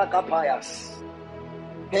bayala kapayas.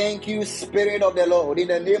 Thank you, Spirit of the Lord, in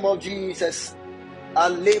the name of Jesus.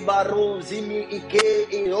 Ale baro zimi ike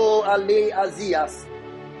io ale azias.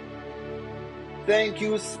 Thank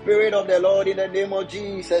you, Spirit of the Lord, in the name of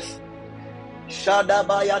Jesus.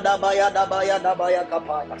 Shadabaya dabaya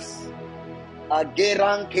kapayas.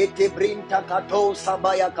 Ageran kete brinta kato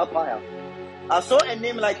sabaya kapaya. I saw a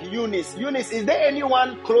name like Eunice. Eunice, is there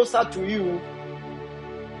anyone closer to you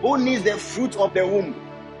who needs the fruit of the womb?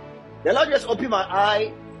 The Lord just opened my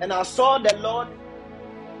eye and I saw the Lord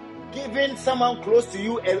giving someone close to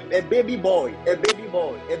you a baby boy.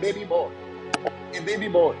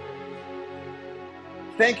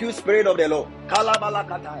 Thank you, Spirit of the Lord. Kalabala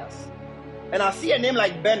katayas. And I see a name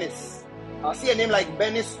like Benis.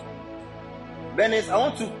 Benis, I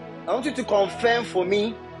want you to confirm for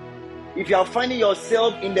me if you are finding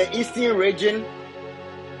yourself in the eastern region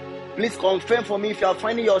Please confirm for me if you are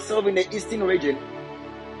finding yourself in the eastern region.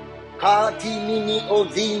 Kati mini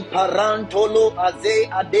ozin parantolo aze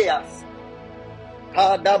adeas.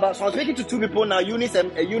 Kadaba. So I'm speaking to two people now, Eunice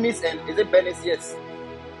and is it Benes? Yes.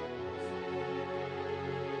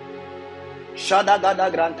 Shadagada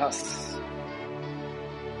grantas.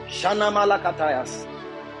 Shana malakatayas.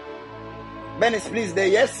 Benes, please. There,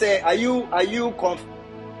 yes, sir. Are you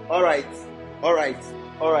all right.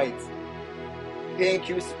 Thank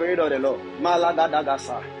you, Spirit of the Lord.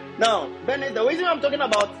 Malagadagasa. Now, Benes, the reason I'm talking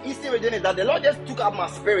about Eastern region is that the Lord just took up my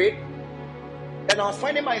spirit, and I was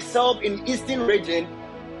finding myself in Eastern region,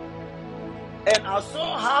 and I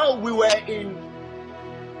saw how we were in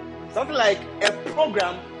something like a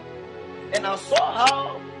program, and I saw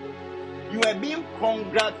how you were being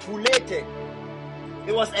congratulated.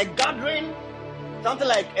 It was a gathering, something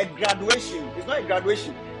like a graduation. It's not a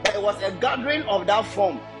graduation, but it was a gathering of that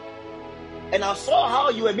form. And I saw how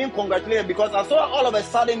you were being congratulated, because I saw all of a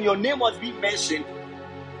sudden your name was being mentioned.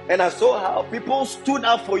 And I saw how people stood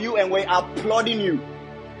up for you and were applauding you.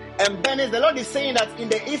 And then the Lord is saying that in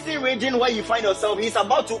the eastern region where you find yourself, He's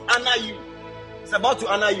about to honor you. He's about to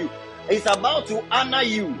honor you. He's about to honor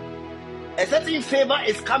you. A certain favor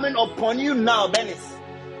is coming upon you now, Benis.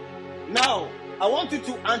 Now, I want you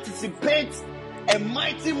to anticipate a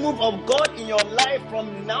mighty move of God in your life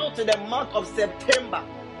from now to the month of September.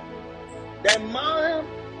 The month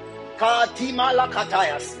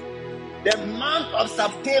the month of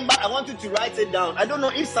September, I want you to write it down. I don't know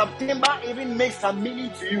if September even makes some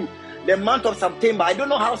meaning to you. The month of September, I don't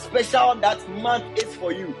know how special that month is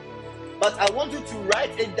for you. But I want you to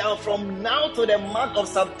write it down. From now to the month of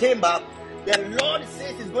September, the Lord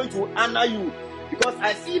says He's going to honor you. Because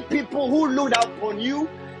I see people who looked upon you.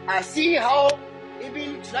 I see how,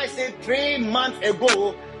 even, should I say, 3 months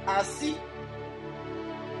ago, I see.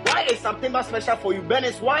 Why is September special for you?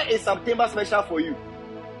 Benes, why is September special for you?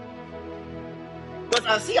 Because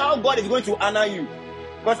I see how God is going to honor you.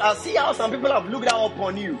 Because I see how some people have looked down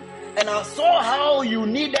upon you. And I saw how you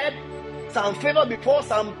needed some favor before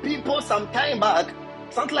some people some time back.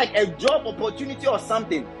 Something like a job opportunity or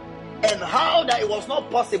something. And how that it was not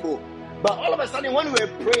possible. But all of a sudden when we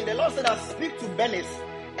were praying, the Lord said, I speak to Benes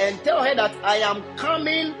and tell her that I am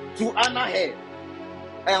coming to honor her.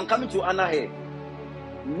 I am coming to honor her.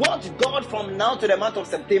 Watch God from now to the month of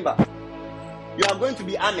September. You are going to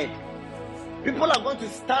be honored. People are going to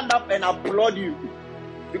stand up and applaud you.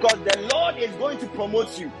 Because the Lord is going to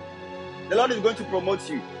promote you. The Lord is going to promote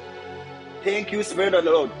you. Thank you, Spirit of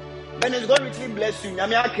the Lord. Ben is going to richly bless you.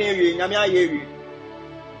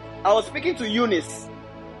 I was speaking to Eunice.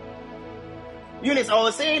 Eunice, I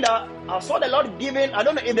was saying that I saw the Lord giving. I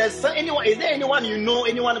don't know if there's anyone. Is there anyone you know,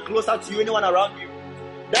 anyone closer to you, anyone around you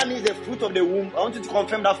that needs the fruit of the womb? I want you to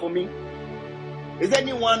confirm that for me. Is there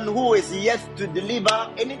anyone who is yet to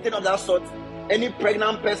deliver, anything of that sort? Any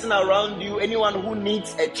pregnant person around you, anyone who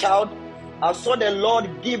needs a child? I saw the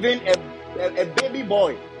Lord giving a baby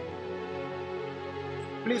boy.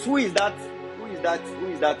 Please, who is that? Who is that? Who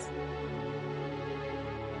is that?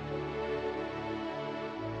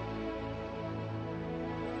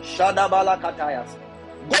 Shadabala Katayas.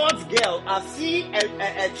 God's girl, I see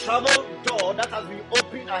a travel door that has been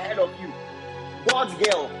opened ahead of you. God's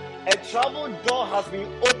girl, a travel door has been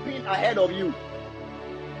opened ahead of you.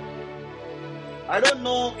 I don't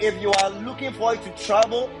know if you are looking forward to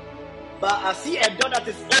travel, but I see a door that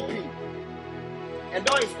is open. A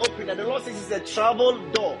door is open, and the Lord says it's a travel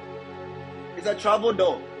door. It's a travel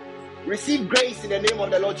door. Receive grace in the name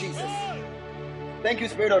of the Lord Jesus. Thank you,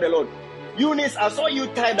 Spirit of the Lord. Eunice, I saw you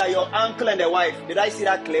type that your uncle and the wife. Did I see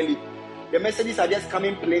that clearly? The messages are just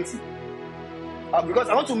coming plenty. Because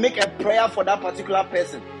I want to make a prayer for that particular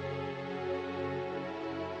person.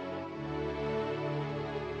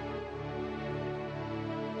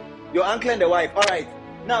 Your uncle and the wife. All right.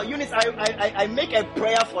 Now, Eunice, I make a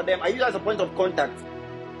prayer for them. I use it as a point of contact.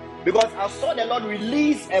 Because I saw the Lord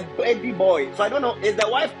release a baby boy. So I don't know. Is the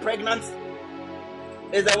wife pregnant?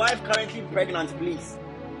 Is the wife currently pregnant, please?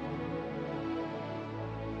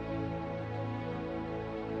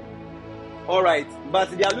 All right.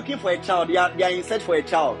 But they are looking for a child. They are in search for a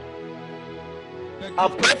child. I'll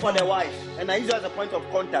pray for the wife. And I use it as a point of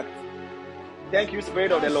contact. Thank you,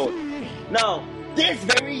 Spirit of the Lord. Now, this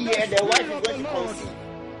very year, the wife is going to conceive.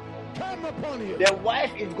 The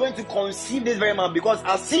wife is going to conceive this very month, because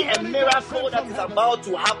I see a miracle that is about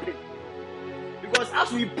to happen. Because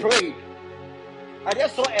as we prayed, I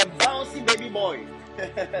just saw a bouncy baby boy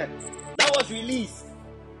that was released.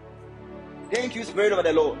 Thank you, Spirit of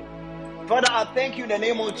the Lord. Father, I thank you in the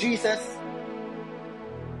name of Jesus.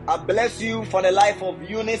 I bless you for the life of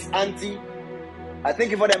Eunice Auntie. I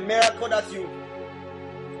thank you for the miracle that you've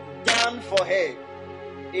done for her.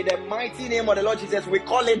 In the mighty name of the Lord Jesus, we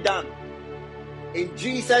call it done. In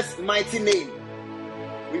Jesus' mighty name,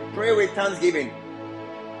 we pray with thanksgiving.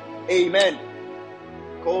 Amen.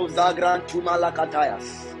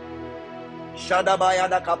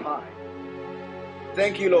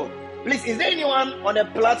 Thank you, Lord. Please, is there anyone on the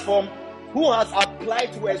platform who has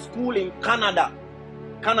applied to a school in Canada?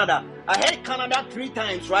 I heard Canada 3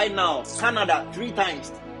 times right now. Canada 3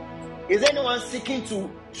 times. Is anyone seeking to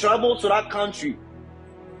travel to that country?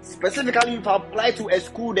 Specifically, if I apply to a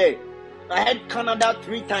school there, I heard Canada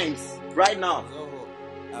 3 times right now.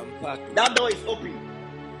 That door is open.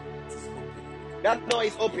 That door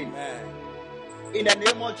is open. Amen. In the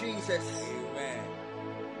name of Jesus. Amen.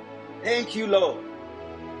 Thank you, Lord.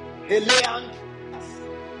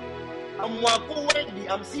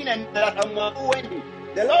 I'm seeing that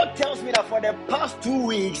the Lord tells me that for the past 2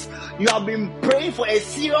 weeks, you have been praying for a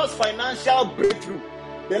serious financial breakthrough.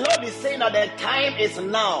 The Lord is saying that the time is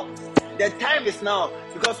now. The time is now.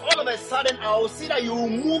 Because all of a sudden, I will see that you will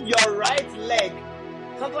move your right leg.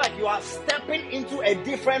 Something like you are stepping into a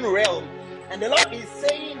different realm. And the Lord is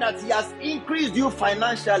saying that He has increased you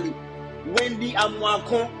financially. Wendy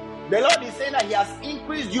Amwako, the Lord is saying that He has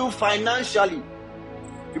increased you financially.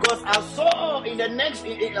 Because I saw in the next,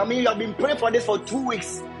 you have been praying for this for 2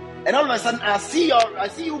 weeks. And all of a sudden, I see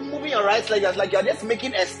you moving your right leg. It's like you're just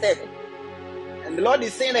making a step. And the Lord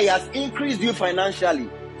is saying that He has increased you financially.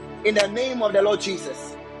 In the name of the Lord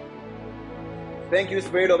Jesus. Thank you,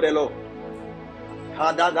 Spirit of the Lord.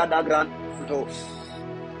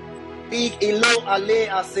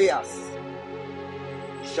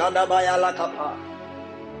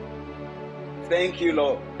 Thank you,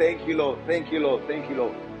 Lord. Thank you, Lord. Thank you, Lord. Thank you,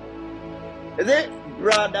 Lord. Is it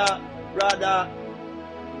brother?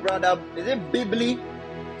 Is it Bibli?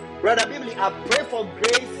 Brother Bibli, I pray for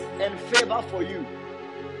grace and favor for you.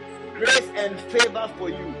 Grace and favor for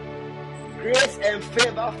you. Grace and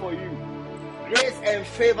favor for you. Grace and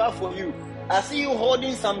favor for you. I see you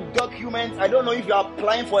holding some documents. I don't know if you are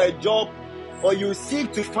applying for a job or you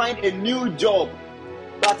seek to find a new job.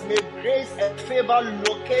 But may grace and favor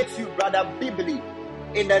locate you, Brother Bibli,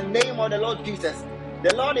 in the name of the Lord Jesus.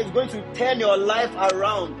 The Lord is going to turn your life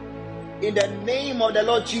around in the name of the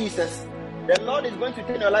Lord Jesus. The Lord is going to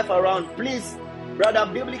turn your life around. Please, Brother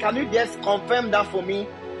Bibli, can you just confirm that for me?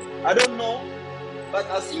 I don't know, but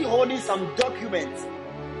I see you holding some documents.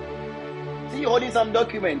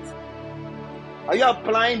 Are you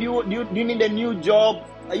applying? Do you need a new job?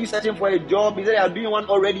 Are you searching for a job? Is it you are doing one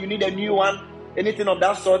already? You need a new one? Anything of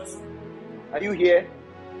that sort? Are you here?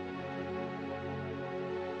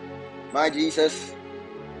 My Jesus.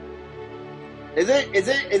 Is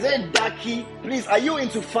it Daki? Please, are you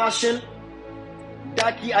into fashion?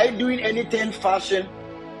 Daki, are you doing anything fashion?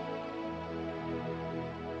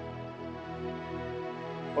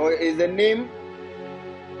 Or is the name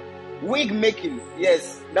wig making?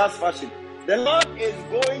 Yes, that's fashion. The Lord is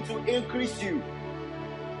going to increase you.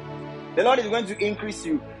 The Lord is going to increase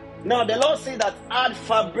you. Now, the Lord says that add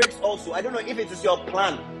fabrics also. I don't know if it is your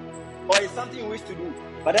plan or it's something you wish to do.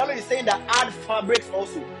 But the Lord is saying that add fabrics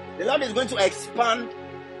also. The Lord is going to expand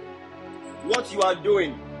what you are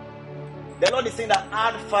doing. The Lord is saying that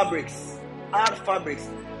add fabrics. Add fabrics.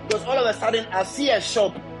 Because all of a sudden, I see a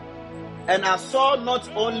shop. And I saw not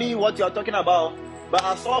only what you are talking about, but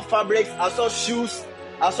I saw fabrics, I saw shoes,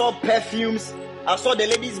 I saw perfumes, I saw the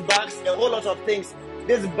ladies' bags, a whole lot of things.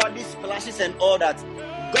 These body splashes and all that.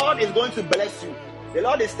 God is going to bless you. The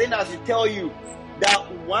Lord is saying, as He tell you, that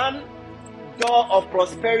one door of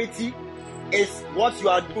prosperity is what you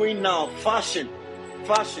are doing now. Fashion.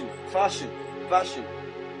 So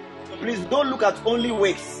please don't look at only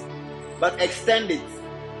wigs, but extend it.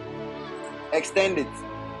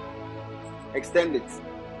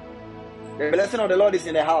 The blessing of the Lord is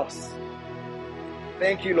in the house.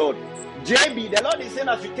 Thank you, Lord. JB, the Lord is saying,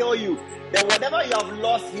 as He tell you, that whatever you have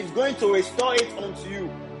lost, He's going to restore it unto you.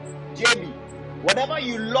 JB, whatever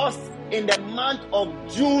you lost in the month of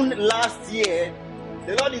June last year,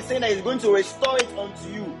 the Lord is saying that He's going to restore it unto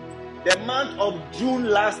you. The month of June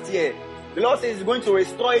last year, the Lord says He's going to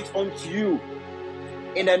restore it unto you.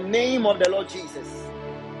 In the name of the Lord Jesus.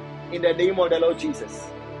 In the name of the Lord Jesus.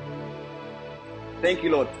 Thank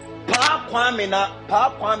you, Lord. Pa Kwamina.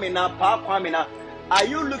 Are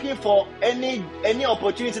you looking for any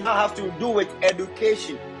opportunity that has to do with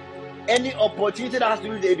education? Any opportunity that has to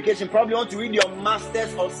do with education? Probably want to read your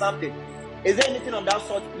masters or something. Is there anything of that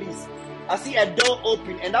sort, please? I see a door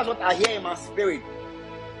open, and that's what I hear in my spirit.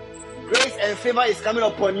 Grace and favor is coming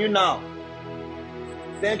upon you now.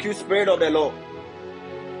 Thank you, Spirit of the Lord.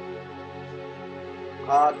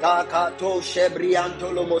 Katakato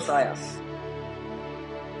Shebriantolo Mosias.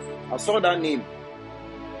 I saw that name.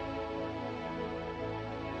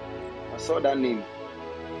 I saw that name.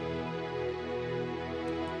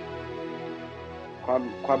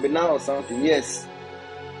 Kwabena or something. Yes.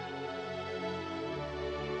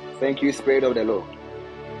 Thank you, Spirit of the Lord.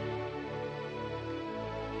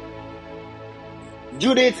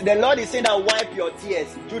 Judith, the Lord is saying that wipe your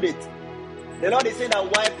tears. Judith, the Lord is saying that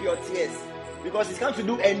wipe your tears because He's come to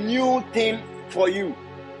do a new thing for you.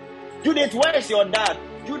 Judith, where is your dad?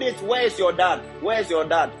 Judith, where is your dad? Where is your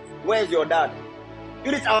dad? Where is your dad?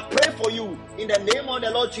 Judith, I pray for you in the name of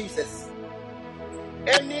the Lord Jesus.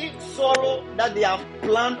 Any sorrow that they have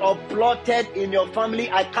planned or plotted in your family,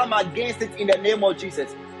 I come against it in the name of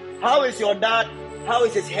Jesus. How is your dad? How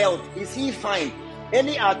is his health? Is he fine?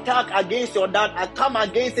 Any attack against your dad, I come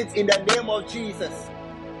against it in the name of Jesus.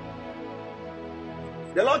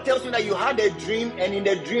 The Lord tells me that you had a dream, and in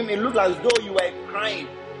the dream it looked as though you were crying.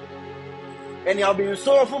 And you have been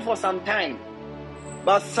sorrowful for some time.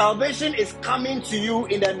 But salvation is coming to you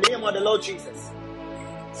in the name of the Lord Jesus.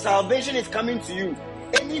 Salvation is coming to you.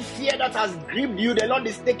 Any fear that has gripped you, the Lord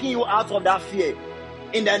is taking you out of that fear.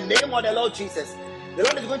 In the name of the Lord Jesus. The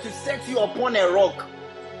Lord is going to set you upon a rock.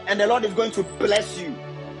 And the Lord is going to bless you.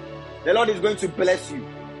 The Lord is going to bless you.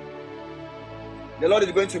 The Lord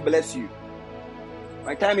is going to bless you.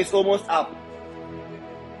 My time is almost up.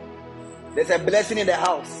 There's a blessing in the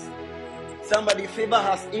house. Somebody, favor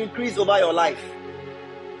has increased over your life.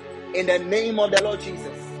 In the name of the Lord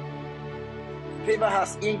Jesus. Favor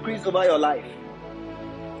has increased over your life.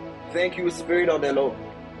 Thank you, Spirit of the Lord.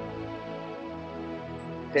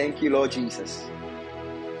 Thank you, Lord Jesus.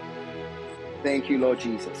 Thank you, Lord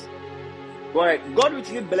Jesus. All right. God will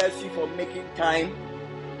really bless you for making time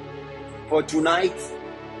for tonight.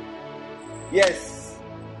 Yes,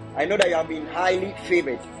 I know that you have been highly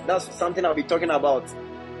favored. That's something I'll be talking about.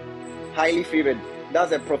 Highly favored.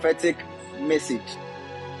 That's a prophetic message.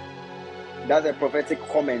 That's a prophetic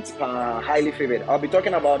comment. Highly favored. I'll be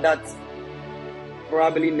talking about that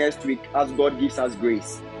probably next week as God gives us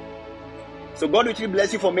grace. So God will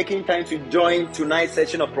bless you for making time to join tonight's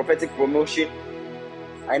session of prophetic promotion.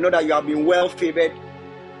 I know that you have been well favored.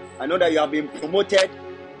 I know that you have been promoted.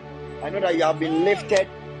 I know that you have been lifted.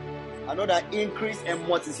 I know that increase and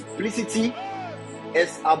multiplicity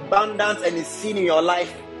is abundance and is seen in your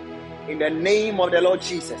life. In the name of the Lord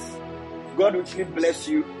Jesus. God will bless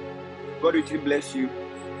you. God will bless you.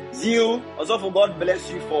 Zeal, also for God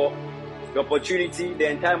bless you for the opportunity, the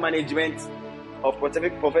entire management of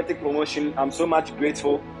prophetic promotion. I'm so much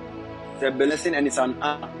grateful. It's a blessing and it's an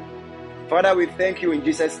honor. Father, we thank you in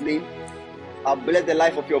Jesus' name. I bless the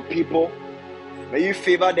life of your people. May you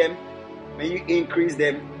favor them. May you increase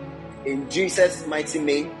them. In Jesus' mighty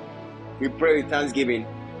name, we pray with thanksgiving.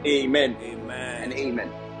 Amen. Amen. And amen.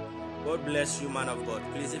 God bless you, man of God.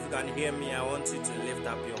 Please, if you can hear me, I want you to lift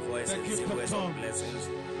up your voice and say words of blessings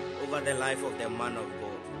over the life of the man of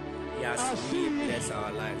God. He has really blessed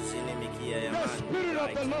our lives. The Spirit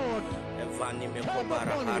of the Lord.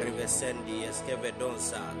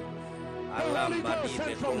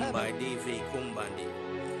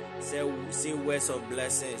 Say words of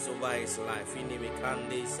blessings over his life.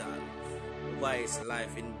 Over his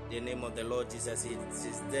life in the name of the Lord Jesus,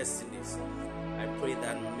 his destinies. I pray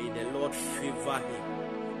that may the Lord favor him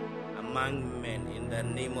among men in the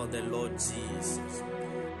name of the Lord Jesus.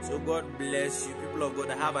 So God bless you. People of God,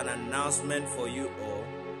 I have an announcement for you all.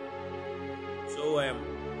 So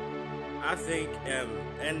I think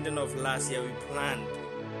ending of last year we planned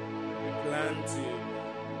to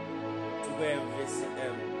go and visit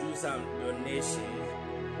do some donation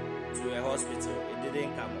to a hospital. It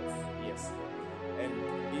didn't come off. Yes. And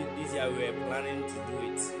this year we were planning to do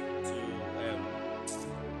it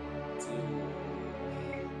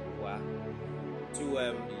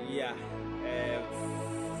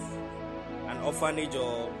an orphanage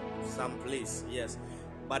or some place. Yes.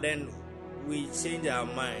 But then we changed our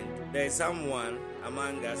mind. There is someone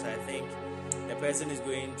among us, I think the person is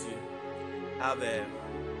going to have a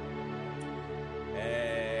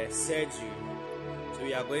surgery. So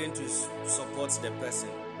we are going to support the person.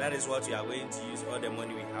 That is what we are going to use all the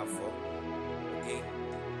money we have for. Okay.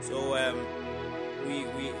 So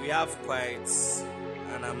we have quite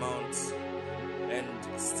an amount, and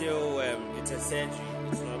still it's a surgery.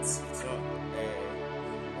 It's not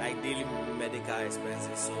like daily medical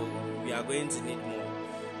expenses. So we are going to need more.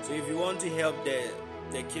 So if you want to help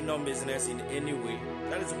the kingdom business in any way,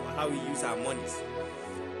 that is how we use our monies.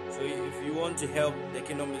 So if you want to help the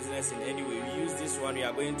kingdom business in any way, we use this one. We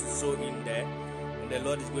are going to sow in there, and the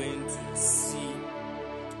Lord is going to see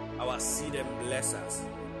our seed and bless us.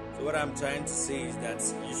 So what I'm trying to say is that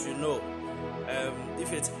you should know,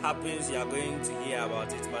 if it happens, you are going to hear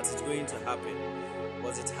about it, but it's going to happen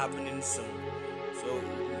because it's happening soon. So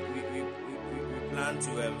we plan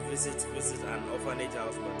to visit an orphanage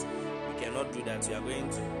house, but we cannot do that. We are going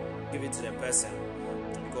to give it to the person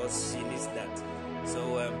because she needs that. So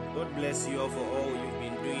God bless you all for all you've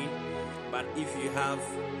been doing. But if you have,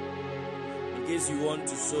 in case you want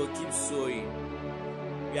to sow, keep sowing.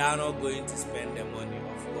 We are not going to spend the money,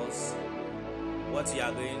 of course. What you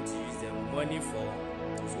are going to use the money for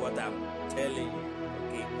is what I'm telling you.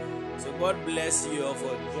 Okay. So God bless you all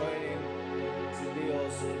for joining today.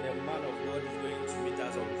 Also, the man of God is going to meet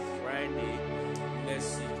us on Friday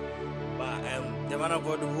next week. But the man of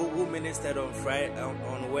God who ministered on Friday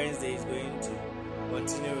on Wednesday is going to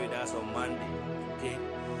continue with us on Monday. Okay.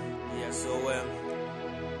 Yeah. So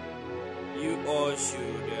you all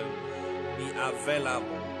should be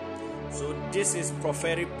available. So this is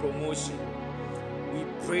prophetic promotion. We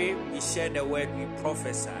pray, we share the word, we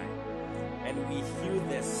prophesy, and we heal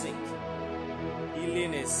the sick.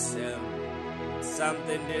 Healing is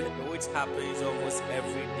something which happens almost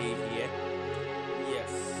every day here.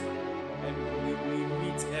 Yes. And we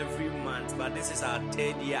meet every month, but this is our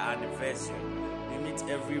 3rd year anniversary. We meet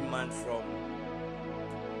every month from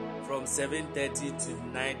 7:30 to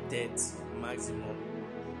 9:30 maximum.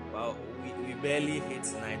 Well, we barely hit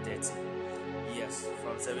 9:30. Yes,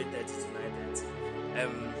 from 7:30 to 9:30.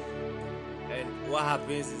 And what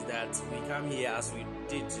happens is that we come here as we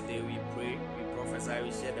did today. We pray, we prophesy,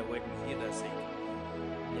 we share the word, we heal the sick.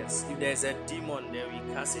 Yes, if there's a demon there, we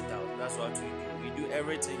cast it out. That's what we do. We do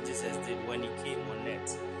everything Jesus did when he came on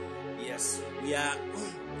earth. Yes, we are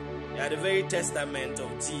the very testament of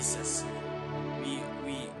Jesus.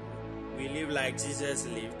 We live like Jesus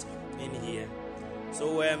lived in here.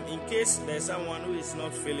 So in case there's someone who is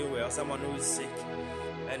not feeling well, someone who is sick,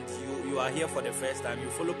 and you are here for the first time, you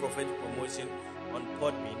follow prophetic promotion on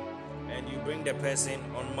Podbean, and you bring the person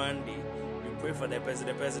on Monday, you pray for the person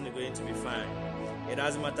is going to be fine. It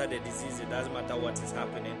doesn't matter the disease, it doesn't matter what is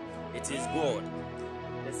happening, it is God.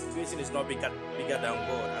 The situation is not bigger than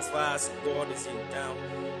God. As far as God is in town,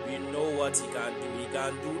 we know what he can do. He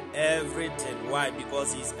can do everything. Why?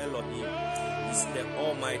 Because he's Elohim. He's the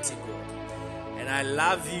Almighty God. And I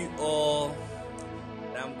love you all.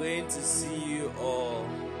 I'm going to see you all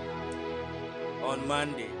on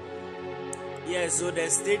Monday. Yeah, so the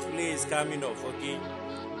stage play is coming off, okay?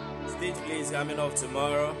 Stage play is coming off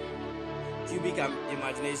tomorrow. Cubic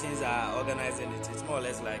Imaginations are organizing it. It's more or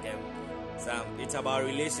less like it's about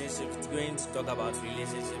relationships. It's going to talk about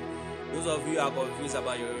relationship. Those of you who are confused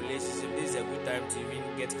about your relationship, this is a good time to even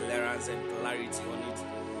get clearance and clarity on it.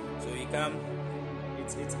 So you come.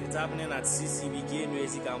 It's happening at CCB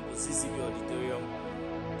KNUSC campus, CCB auditorium,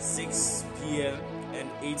 6 p.m. and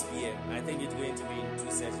 8 p.m. I think it's going to be in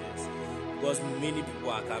 2 sessions because many people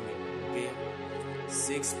are coming. Okay,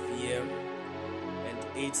 6 p.m. and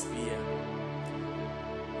 8 p.m.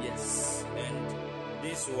 Yes, and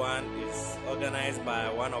this one is organized by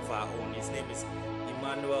one of our own. His name is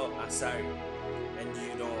Emmanuel Asari, and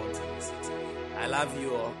you don't want to miss it. I love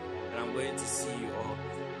you all, and I'm going to see you all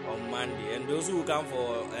on Monday. And those who come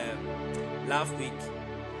for Laugh Week,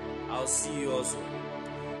 I'll see you also.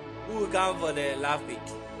 Who will come for the Laugh Week?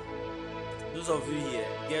 Those of you here,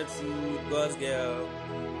 Gertrude, God's Girl,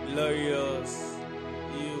 Glorious,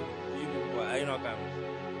 you people, are you not coming?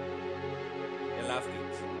 The Laugh Week.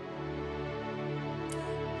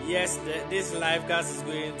 Yes, this live cast is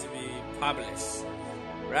going to be published.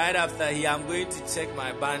 Right after here, I'm going to check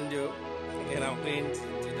my bundle and I'm going to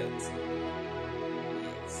do that.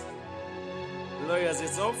 Yes. Lawyers,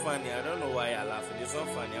 it's all funny. I don't know why you're laughing. It's all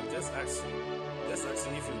funny. I'm just asking. Just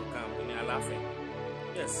asking if you will come and you're laughing.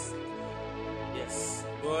 Yes. Yes.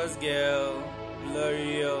 Boys, Girl,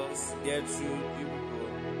 Glorious, Gertrude, you people.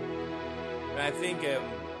 And I think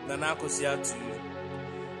Nanakos, you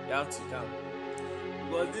have to come.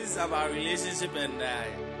 But this is about relationship, and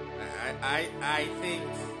I think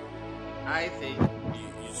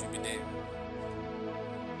you should be there.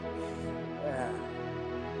 Yeah.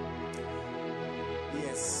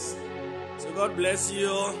 Yes. So God bless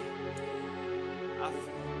you.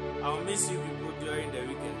 I'll miss you people during the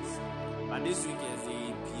weekends, but this weekend the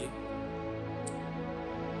EPA.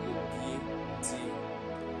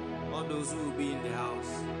 All those who will be in the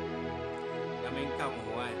house. I mean, come on,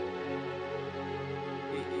 why?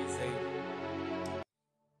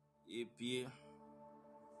 EPA.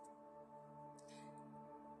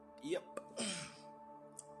 Yep.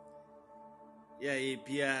 Yeah,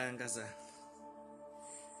 EPA and Kasa.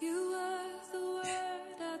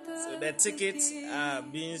 So the tickets are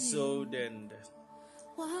being sold and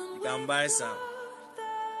you can buy some.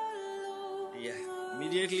 Yeah,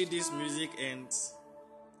 immediately this music ends.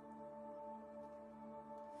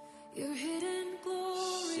 Your hidden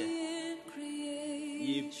glory in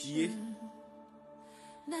creation.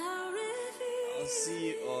 Now revealed. I'll see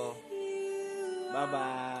you all. Bye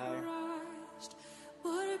bye.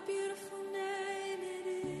 What a beautiful name it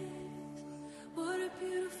is. What a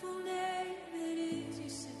beautiful name it is. You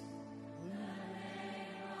said, the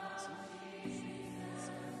name of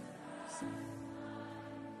Jesus.